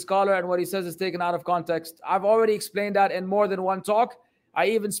 Al-Qadi is a scholar and what he says is taken out of context. I've already explained that in more than one talk. I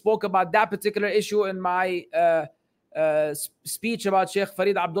even spoke about that particular issue in my speech about Sheikh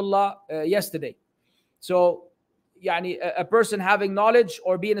Farid Abdullah yesterday. So, a person having knowledge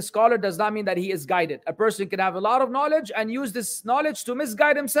or being a scholar does not mean that he is guided. A person can have a lot of knowledge and use this knowledge to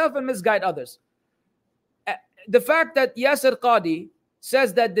misguide himself and misguide others. The fact that Yasir Qadi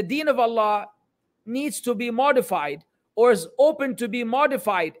says that the deen of Allah needs to be modified or is open to be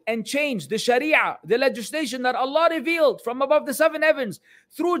modified and changed, the Sharia, the legislation that Allah revealed from above the seven heavens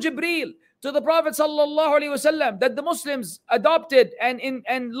through Jibreel to the Prophet sallallahu alaihi wasallam, that the Muslims adopted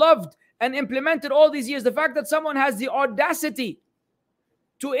and loved and implemented all these years. The fact that someone has the audacity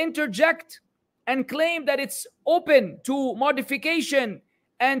to interject and claim that it's open to modification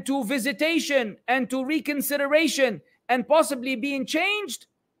and to visitation and to reconsideration and possibly being changed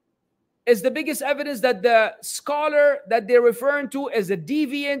is the biggest evidence that the scholar that they're referring to is a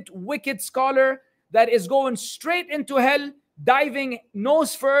deviant, wicked scholar that is going straight into hell, diving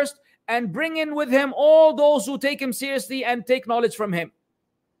nose first, and bringing with him all those who take him seriously and take knowledge from him.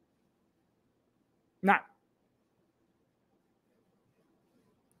 Now,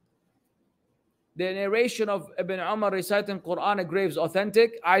 the narration of Ibn Umar reciting Quranic graves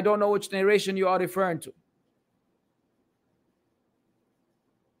authentic? I don't know which narration you are referring to.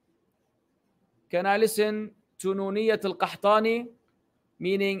 Can I listen to Nuniyat al-Qahtani?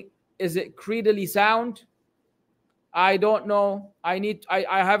 Meaning, is it creedally sound? I don't know. I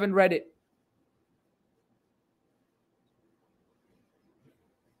haven't read it.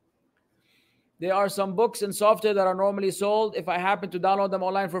 There are some books and software that are normally sold. If I happen to download them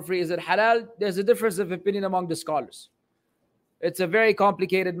online for free, is it halal? There's a difference of opinion among the scholars. It's a very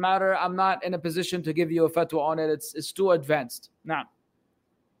complicated matter. I'm not in a position to give you a fatwa on it. It's too advanced. Now,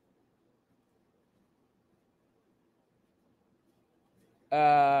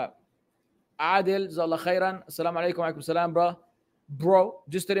 Adil, Zallah Khairan, Assalamu alaikum, alaikum salam, bro.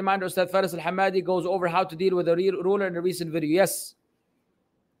 Just a reminder, Ustadh Faris Al-Hamadi goes over how to deal with a ruler in a recent video.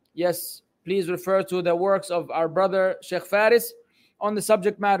 Yes. Please refer to the works of our brother Sheikh Faris on the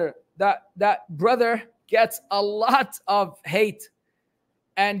subject matter. That brother gets a lot of hate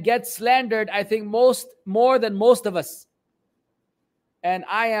and gets slandered, I think, more than most of us. And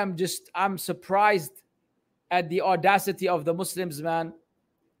I'm surprised at the audacity of the Muslims, man.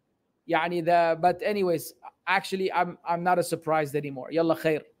 But anyways, actually, I'm not as surprised anymore. Yalla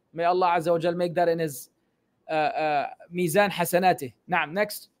khair. May Allah Azza wa Jal make that in his mizan hasanatih. Naam,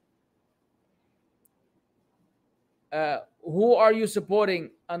 next. Who are you supporting,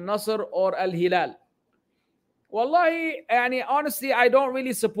 Al-Nasr or Al-Hilal? Wallahi, honestly, I don't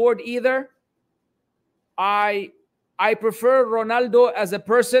really support either. I prefer Ronaldo as a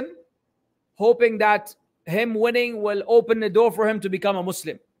person, hoping that him winning will open the door for him to become a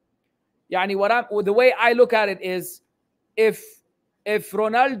Muslim. The way I look at it is, if if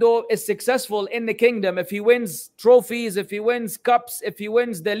Ronaldo is successful in the kingdom, if he wins trophies, if he wins cups, if he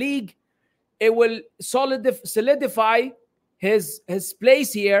wins the league, it will solidify his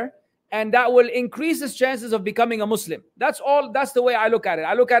place here, and that will increase his chances of becoming a Muslim. That's all. That's the way I look at it.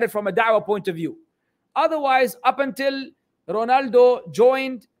 I look at it from a da'wah point of view. Otherwise, up until Ronaldo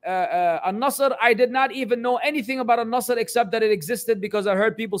joined Al-Nasr, I did not even know anything about Al-Nasr except that it existed because I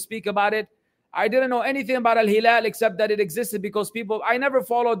heard people speak about it. I didn't know anything about Al-Hilal except that it existed because I never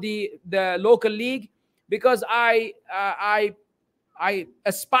followed the local league because I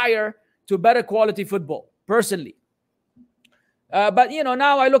aspire to better quality football personally. But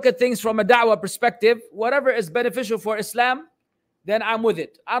now I look at things from a da'wah perspective. Whatever is beneficial for Islam, then I'm with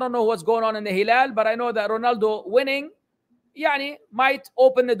it. I don't know what's going on in the Hilal, but I know that Ronaldo winning might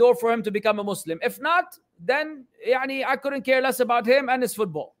open the door for him to become a Muslim. If not, then I couldn't care less about him and his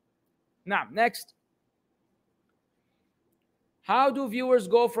football. Now, next. How do viewers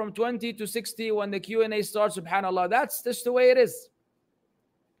go from 20 to 60 when the Q&A starts? SubhanAllah. That's just the way it is.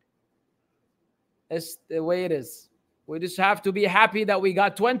 It's the way it is. We just have to be happy that we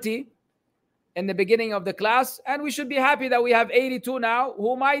got 20 in the beginning of the class, and we should be happy that we have 82 now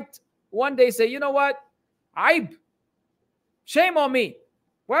who might one day say, you know what? Aib. Shame on me.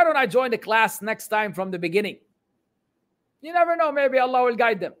 Why don't I join the class next time from the beginning? You never know. Maybe Allah will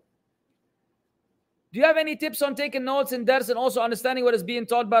guide them. Do you have any tips on taking notes in dars and also understanding what is being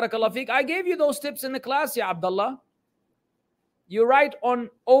taught? Barakallah fiqh. I gave you those tips in the class, Ya Abdullah. You write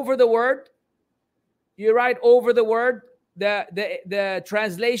over the word. You write over the word, the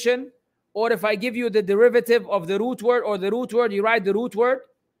translation. Or if I give you the derivative of the root word or the root word, you write the root word.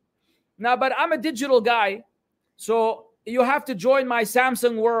 Now, but I'm a digital guy. So you have to join my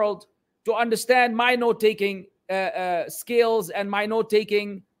Samsung world to understand my note-taking skills and my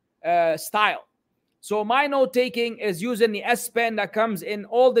note-taking style. So my note-taking is using the S Pen that comes in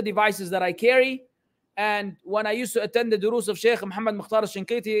all the devices that I carry. And when I used to attend the durus of Sheikh Muhammad Mukhtar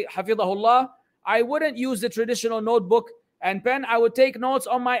al-Shinkiti, Hafidahullah, I wouldn't use the traditional notebook and pen. I would take notes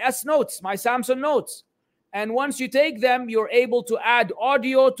on my S Notes, my Samsung Notes. And once you take them, you're able to add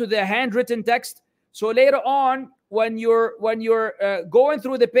audio to the handwritten text. So later on, when you're going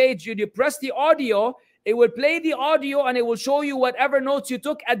through the page, you press the audio, it will play the audio and it will show you whatever notes you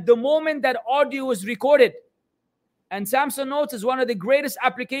took at the moment that audio was recorded. And Samsung Notes is one of the greatest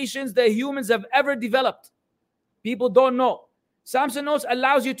applications that humans have ever developed. People don't know. Samsung Notes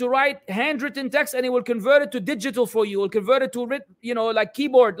allows you to write handwritten text and it will convert it to digital for you. It will convert it to, like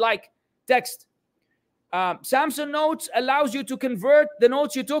keyboard-like text. Samsung Notes allows you to convert the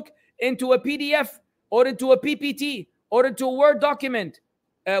notes you took into a PDF or into a PPT or into a Word document,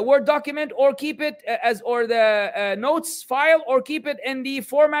 or keep it or the notes file, or keep it in the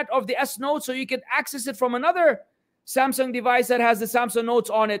format of the S Note so you can access it from another Samsung device that has the Samsung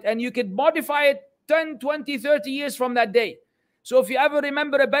Notes on it, and you can modify it 10, 20, 30 years from that day. So if you ever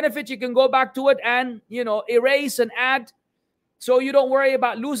remember a benefit, you can go back to it and, erase and add. So you don't worry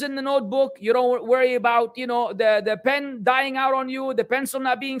about losing the notebook. You don't worry about, the pen dying out on you, the pencil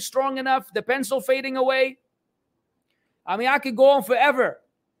not being strong enough, the pencil fading away. I mean, I could go on forever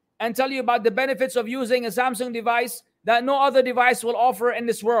and tell you about the benefits of using a Samsung device that no other device will offer in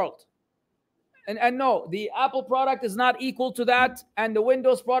this world. And no, the Apple product is not equal to that, and the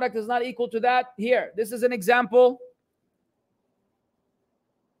Windows product is not equal to that. Here, this is an example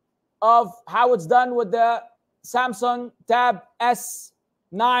of how it's done with the Samsung Tab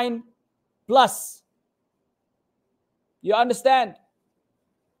S9 Plus. You understand?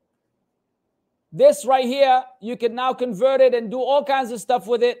 This right here, you can now convert it and do all kinds of stuff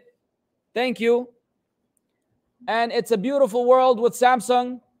with it. Thank you. And it's a beautiful world with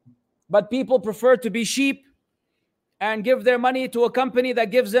Samsung, but people prefer to be sheep and give their money to a company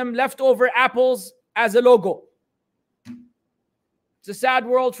that gives them leftover apples as a logo. It's a sad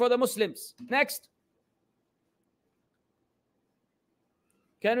world for the Muslims. Next.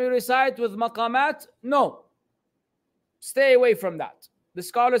 Can we recite with maqamat? No. Stay away from that. The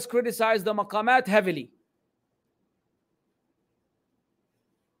scholars criticize the maqamat heavily.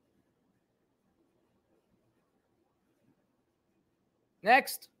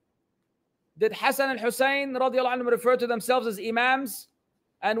 Next. Did Hassan and Hussein radiallahu anhum refer to themselves as imams?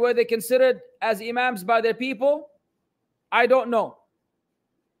 And were they considered as imams by their people? I don't know.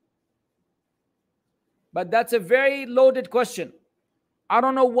 But that's a very loaded question. I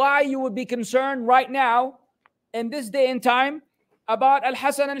don't know why you would be concerned right now in this day and time about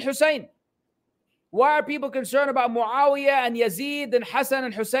Al-Hassan and Hussein. Why are people concerned about Muawiyah and Yazid and Hassan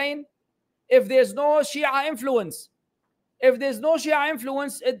and Hussein if there's no Shia influence? If there's no Shia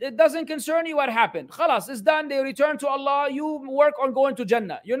influence, it doesn't concern you what happened. Khalas, it's done. They return to Allah. You work on going to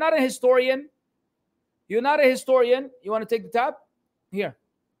Jannah. You're not a historian. You're not a historian. You want to take the tab? Here.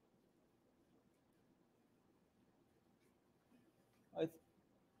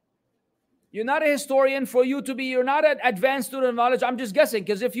 You're not a historian for you to be, you're not an advanced student of knowledge. I'm just guessing,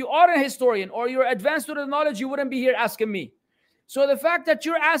 because if you are a historian or you're an advanced student of knowledge, you wouldn't be here asking me. So the fact that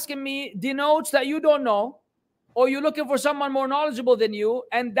you're asking me denotes that you don't know, or you're looking for someone more knowledgeable than you.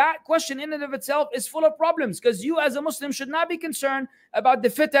 And that question in and of itself is full of problems, because you as a Muslim should not be concerned about the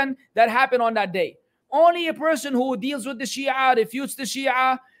fitan that happened on that day. Only a person who deals with the Shia, refutes the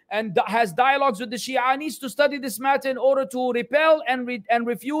Shia, and has dialogues with the Shia needs to study this matter in order to repel and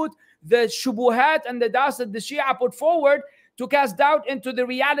refute the shubuhat and the das that the Shia put forward to cast doubt into the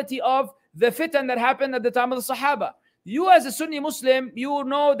reality of the fitan that happened at the time of the Sahaba. You as a Sunni Muslim, you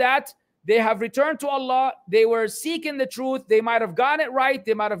know that they have returned to Allah. They were seeking the truth. They might have gotten it right.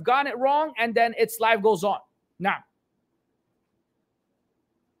 They might have gotten it wrong. And then its life goes on. Now,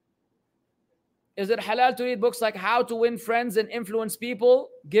 is it halal to read books like How to Win Friends and Influence People,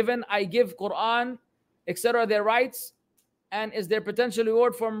 given I give Quran, etc., their rights? And is there potential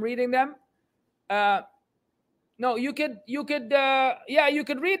reward from reading them? No, you could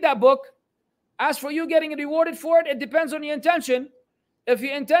read that book. As for you getting rewarded for it, it depends on your intention. If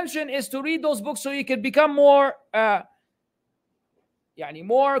your intention is to read those books so you can become more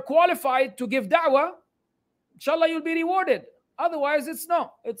qualified to give da'wah, inshallah you'll be rewarded. Otherwise,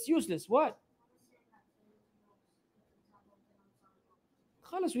 it's useless. What?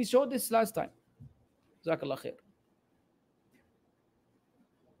 Khalas, we showed this last time. Jazakallah khair.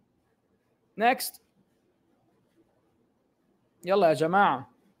 Next. Yalla ya jama'ah.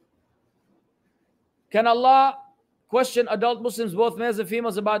 Can Allah question adult Muslims, both males and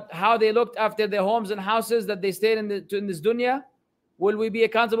females, about how they looked after their homes and houses that they stayed in this dunya? Will we be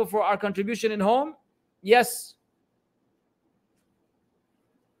accountable for our contribution in home? Yes.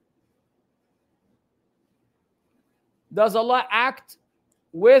 Does Allah act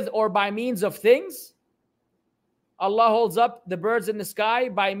with or by means of things? Allah holds up the birds in the sky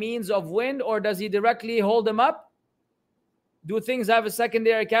by means of wind, or does He directly hold them up? Do things have a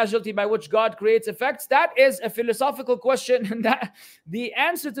secondary causality by which God creates effects? That is a philosophical question, and the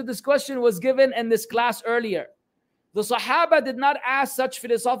answer to this question was given in this class earlier. The Sahaba did not ask such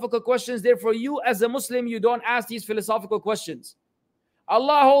philosophical questions. Therefore, you as a Muslim, you don't ask these philosophical questions.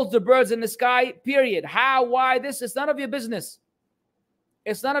 Allah holds the birds in the sky, period. How, why, this is none of your business.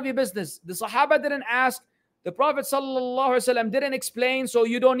 It's none of your business. The Sahaba didn't ask. The Prophet ﷺ didn't explain, so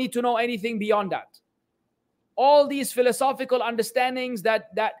you don't need to know anything beyond that. All these philosophical understandings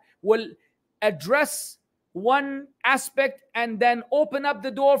that will address one aspect and then open up the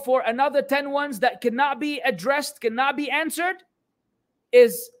door for another 10 ones that cannot be addressed, cannot be answered,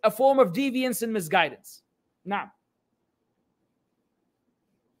 is a form of deviance and misguidance. Now,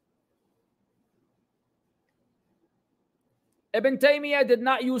 Ibn Taymiyyah did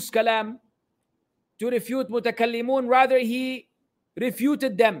not use kalam to refute mutakallimun. Rather, he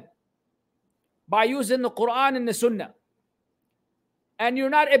refuted them by using the Quran and the Sunnah. And you're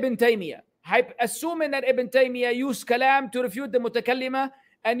not Ibn Taymiyyah. Assuming that Ibn Taymiyyah used kalam to refute the mutakallima,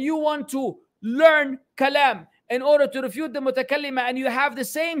 and you want to learn kalam in order to refute the mutakallima, and you have the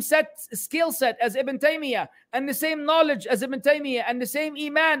same skill set as Ibn Taymiyyah, and the same knowledge as Ibn Taymiyyah, and the same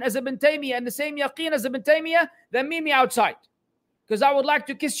iman as Ibn Taymiyyah, and the same yaqeen as Ibn Taymiyyah, then meet me outside. Because I would like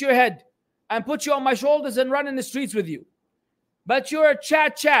to kiss your head and put you on my shoulders and run in the streets with you. But you're a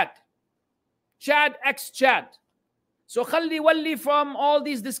Chad X Chad. So khalli walli from all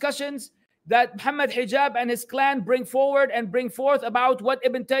these discussions that Muhammad Hijab and his clan bring forward and bring forth about what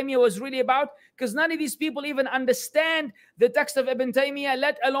Ibn Taymiyyah was really about, because none of these people even understand the text of Ibn Taymiyyah,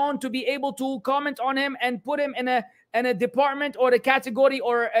 let alone to be able to comment on him and put him in a department or a category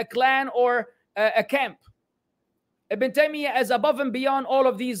or a clan or a camp. Ibn Taymiyyah is above and beyond all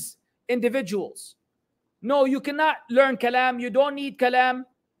of these individuals. No, you cannot learn kalam. You don't need kalam,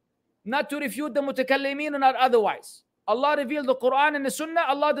 not to refute the mutakallimin or not otherwise. Allah revealed the Quran and the Sunnah.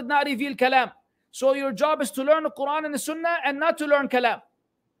 Allah did not reveal kalam. So your job is to learn the Quran and the Sunnah and not to learn kalam.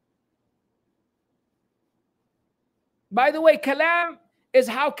 By the way, kalam is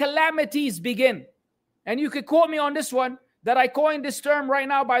how calamities begin. And you could quote me on this one, that I coined this term right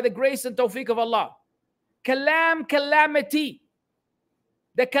now by the grace and tawfiq of Allah. Calamity.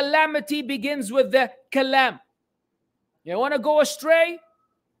 The calamity begins with the kalam. You want to go astray?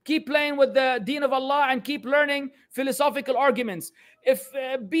 Keep playing with the deen of Allah and keep learning philosophical arguments. If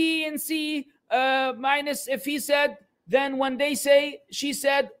B and C minus, if he said than when they say, she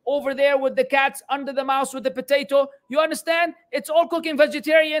said, over there with the cats, under the mouse with the potato. You understand? It's all cooking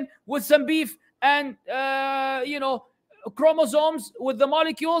vegetarian with some beef and, chromosomes with the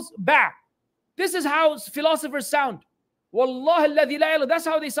molecules. Bah. This is how philosophers sound. Wallah alladhi la ilaha. That's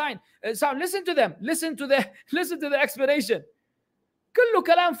how they sound. Listen to them. Listen to the explanation. Kullu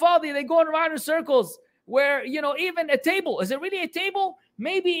kalam fadi. They go around in circles. Where, even a table. Is it really a table?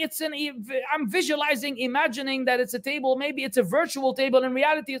 Maybe it's I'm visualizing, imagining that it's a table. Maybe it's a virtual table. In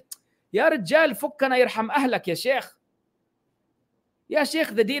reality, Ya Rajal, fukkana yarham ahlak, ya Sheikh. Ya Sheikh,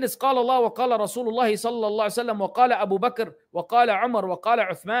 the deen is قال Allah وقال رسول الله صلى الله عليه وسلم وقال أبو بكر وقال عمر وقال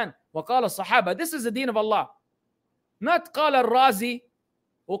عثمان وقال الصحابة. This is the deen of Allah. Not قال الرازي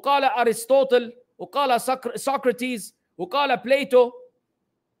وقال أرسطوطل وقال Socrates وقال بليتو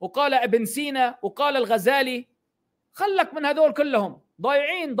وقال ابن سينا وقال الغزالي. خلك من هذول كلهم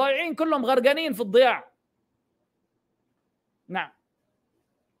ضايعين كلهم غرقانين في الضياع. نعم.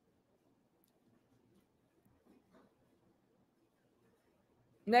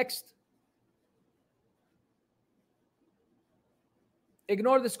 Next.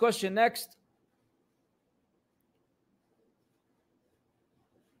 Ignore this question. Next.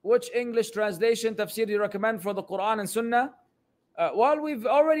 Which English translation tafsir do you recommend for the Quran and Sunnah? Well, we've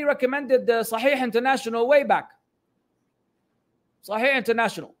already recommended the Sahih International way back. Sahih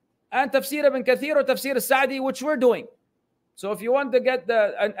International. And Tafsir ibn Kathir or Tafsir al-Sa'di, which we're doing. So if you want to get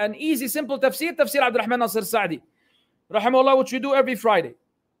an easy, simple tafsir, Tafsir Abdul Rahman Nasir Sa'di. Rahimahullah, which we do every Friday.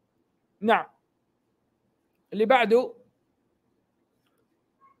 Now, اللي بعده.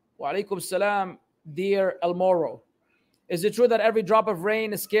 وعليكم السلام, dear El Moro. Is it true that every drop of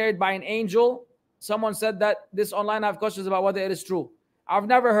rain is carried by an angel? Someone said that this online. I have questions about whether it is true. I've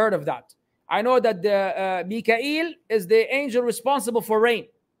never heard of that. I know that the Mikael is the angel responsible for rain.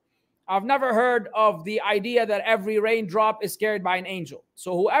 I've never heard of the idea that every raindrop is carried by an angel.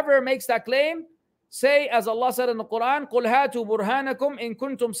 So whoever makes that claim, say as Allah said in the Quran, قُلْ هَاتُوا بُرْهَانَكُمْ إِن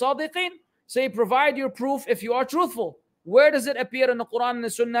كُنْتُمْ صَادِقِينَ. Say, provide your proof if you are truthful. Where does it appear in the Quran and the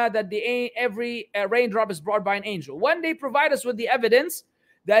Sunnah that every raindrop is brought by an angel? When they provide us with the evidence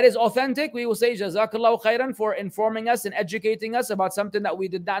that is authentic, we will say, Jazakallahu khairan for informing us and educating us about something that we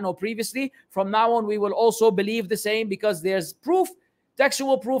did not know previously. From now on, we will also believe the same because there's proof,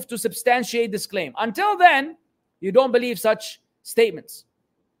 textual proof to substantiate this claim. Until then, you don't believe such statements.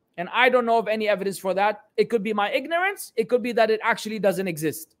 And I don't know of any evidence for that. It could be my ignorance. It could be that it actually doesn't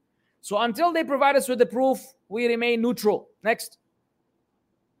exist. So until they provide us with the proof, we remain neutral. Next.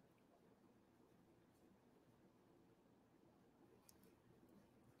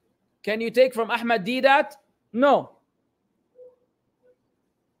 Can you take from Ahmad Didat? No.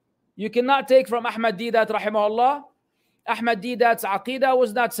 You cannot take from Ahmad Didat, rahimahullah. Ahmad Didat's aqidah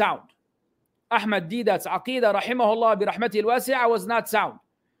was not sound. Ahmad Didat's aqidah, rahimahullah, bi rahmatil wasi'a, was not sound.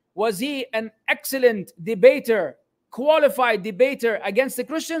 Was he an excellent debater, qualified debater against the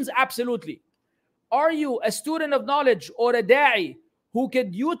Christians? Absolutely. Are you a student of knowledge or a da'i who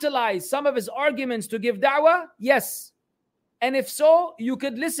could utilize some of his arguments to give da'wah? Yes. And if so, you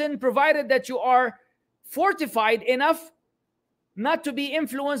could listen, provided that you are fortified enough not to be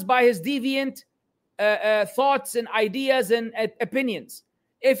influenced by his deviant thoughts and ideas and opinions.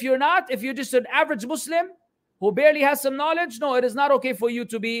 If you're not, if you're just an average Muslim who barely has some knowledge, no, it is not okay for you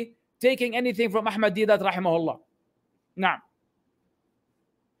to be taking anything from Ahmad Didat, rahimahullah. Now,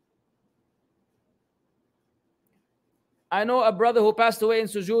 I know a brother who passed away in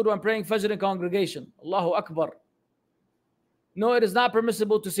sujood when praying Fajr in congregation. Allahu Akbar. No, it is not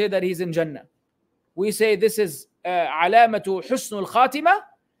permissible to say that he's in Jannah. We say this is alamatu husnul khatima.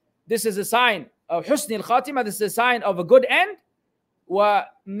 This is a sign of husnul khatima. This is a sign of a good end. Wa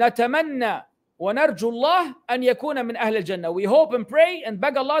natamanna wa narju Allah an yakuna min ahl al-Jannah. We hope and pray and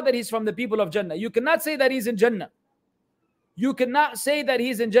beg Allah that he's from the people of Jannah. You cannot say that he's in Jannah. You cannot say that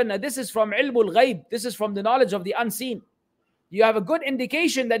he's in Jannah. This is from ilmul ghaib. This is from the knowledge of the unseen. You have a good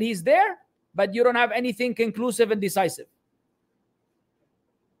indication that he's there, but you don't have anything conclusive and decisive.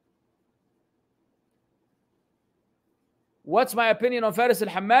 What's my opinion on Faris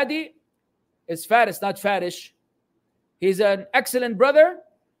al-Hammadi? It's Faris, not Farish. He's an excellent brother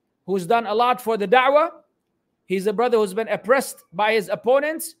who's done a lot for the da'wah. He's a brother who's been oppressed by his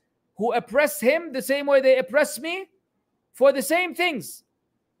opponents, who oppress him the same way they oppress me for the same things.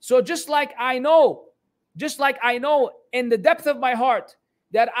 So just like I know in the depth of my heart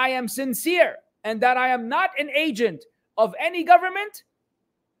that I am sincere and that I am not an agent of any government,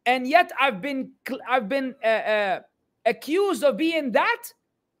 and yet I've been accused of being that,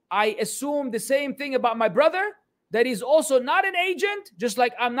 I assume the same thing about my brother, that is also not an agent, just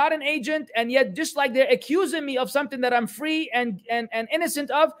like I'm not an agent, and yet just like they're accusing me of something that I'm free and innocent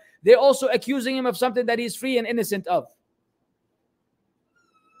of, they're also accusing him of something that he's free and innocent of.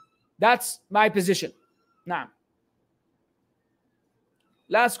 That's my position. Now,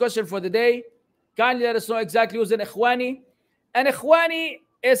 last question for the day. Kindly let us know exactly who's an Ikhwani. An Ikhwani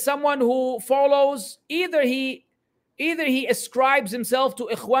is someone who follows, either he ascribes himself to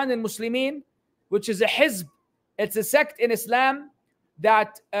Ikhwan al-Muslimin, which is a hizb. It's a sect in Islam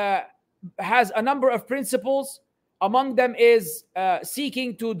that has a number of principles. Among them is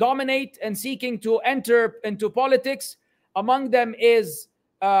seeking to dominate and seeking to enter into politics. Among them is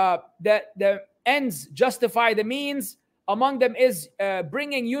that the ends justify the means. Among them is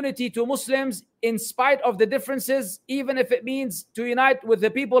bringing unity to Muslims in spite of the differences, even if it means to unite with the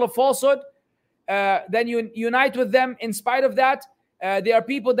people of falsehood. Then you unite with them in spite of that. There are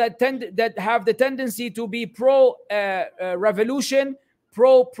people that have the tendency to be pro-revolution,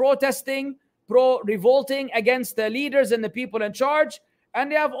 pro-protesting, pro-revolting against the leaders and the people in charge. And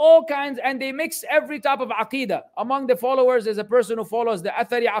they have all kinds, and they mix every type of aqidah. Among the followers is a person who follows the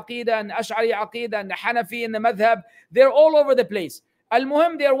Athari aqidah and Ash'ari aqidah and the Hanafi and the Madhab. They're all over the place.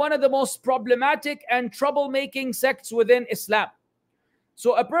 Al-Muhim, they're one of the most problematic and troublemaking sects within Islam.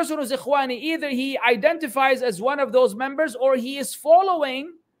 So a person who's Ikhwani, either he identifies as one of those members or he is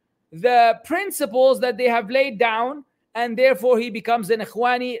following the principles that they have laid down, and therefore he becomes an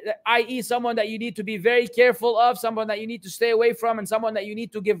Ikhwani, i.e. someone that you need to be very careful of, someone that you need to stay away from, and someone that you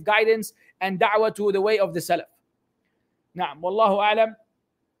need to give guidance and da'wah to the way of the Salaf. Na'am, wallahu a'lam.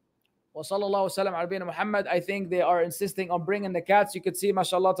 Wa sallallahu wasallam ala nabiyyina Muhammad. I think they are insisting on bringing the cats. You could see,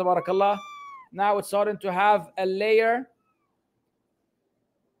 mashallah, tabarakallah. Now it's starting to have a layer.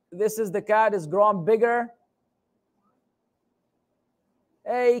 This is the cat, is grown bigger.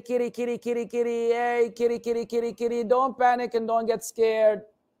 Hey, kitty, kitty, kitty, kitty. Hey, kitty, kitty, kitty, kitty. Don't panic and don't get scared.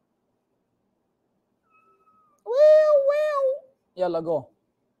 Yalla, go.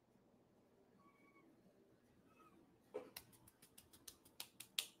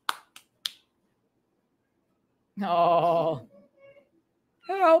 No.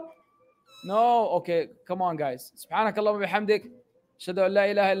 Help. No. Okay, come on, guys. Subhanakallahumma bihamdik. Ashhadu an la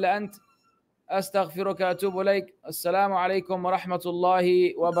ilaha illa ant. أستغفرك وأتوب إليك. السلام عليكم ورحمة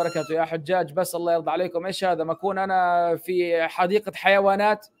الله وبركاته. يا حجاج بس الله يرضى عليكم، إيش هذا؟ ما أكون أنا في حديقة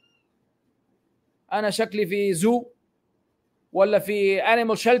حيوانات؟ أنا شكلي في زو ولا في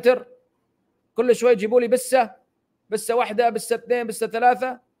أنيمال شلتر؟ كل شوي يجيبوا لي بسة واحدة، بسة اثنين، بسة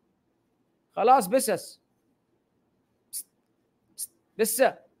ثلاثة. خلاص بسس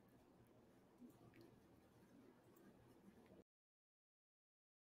بسة.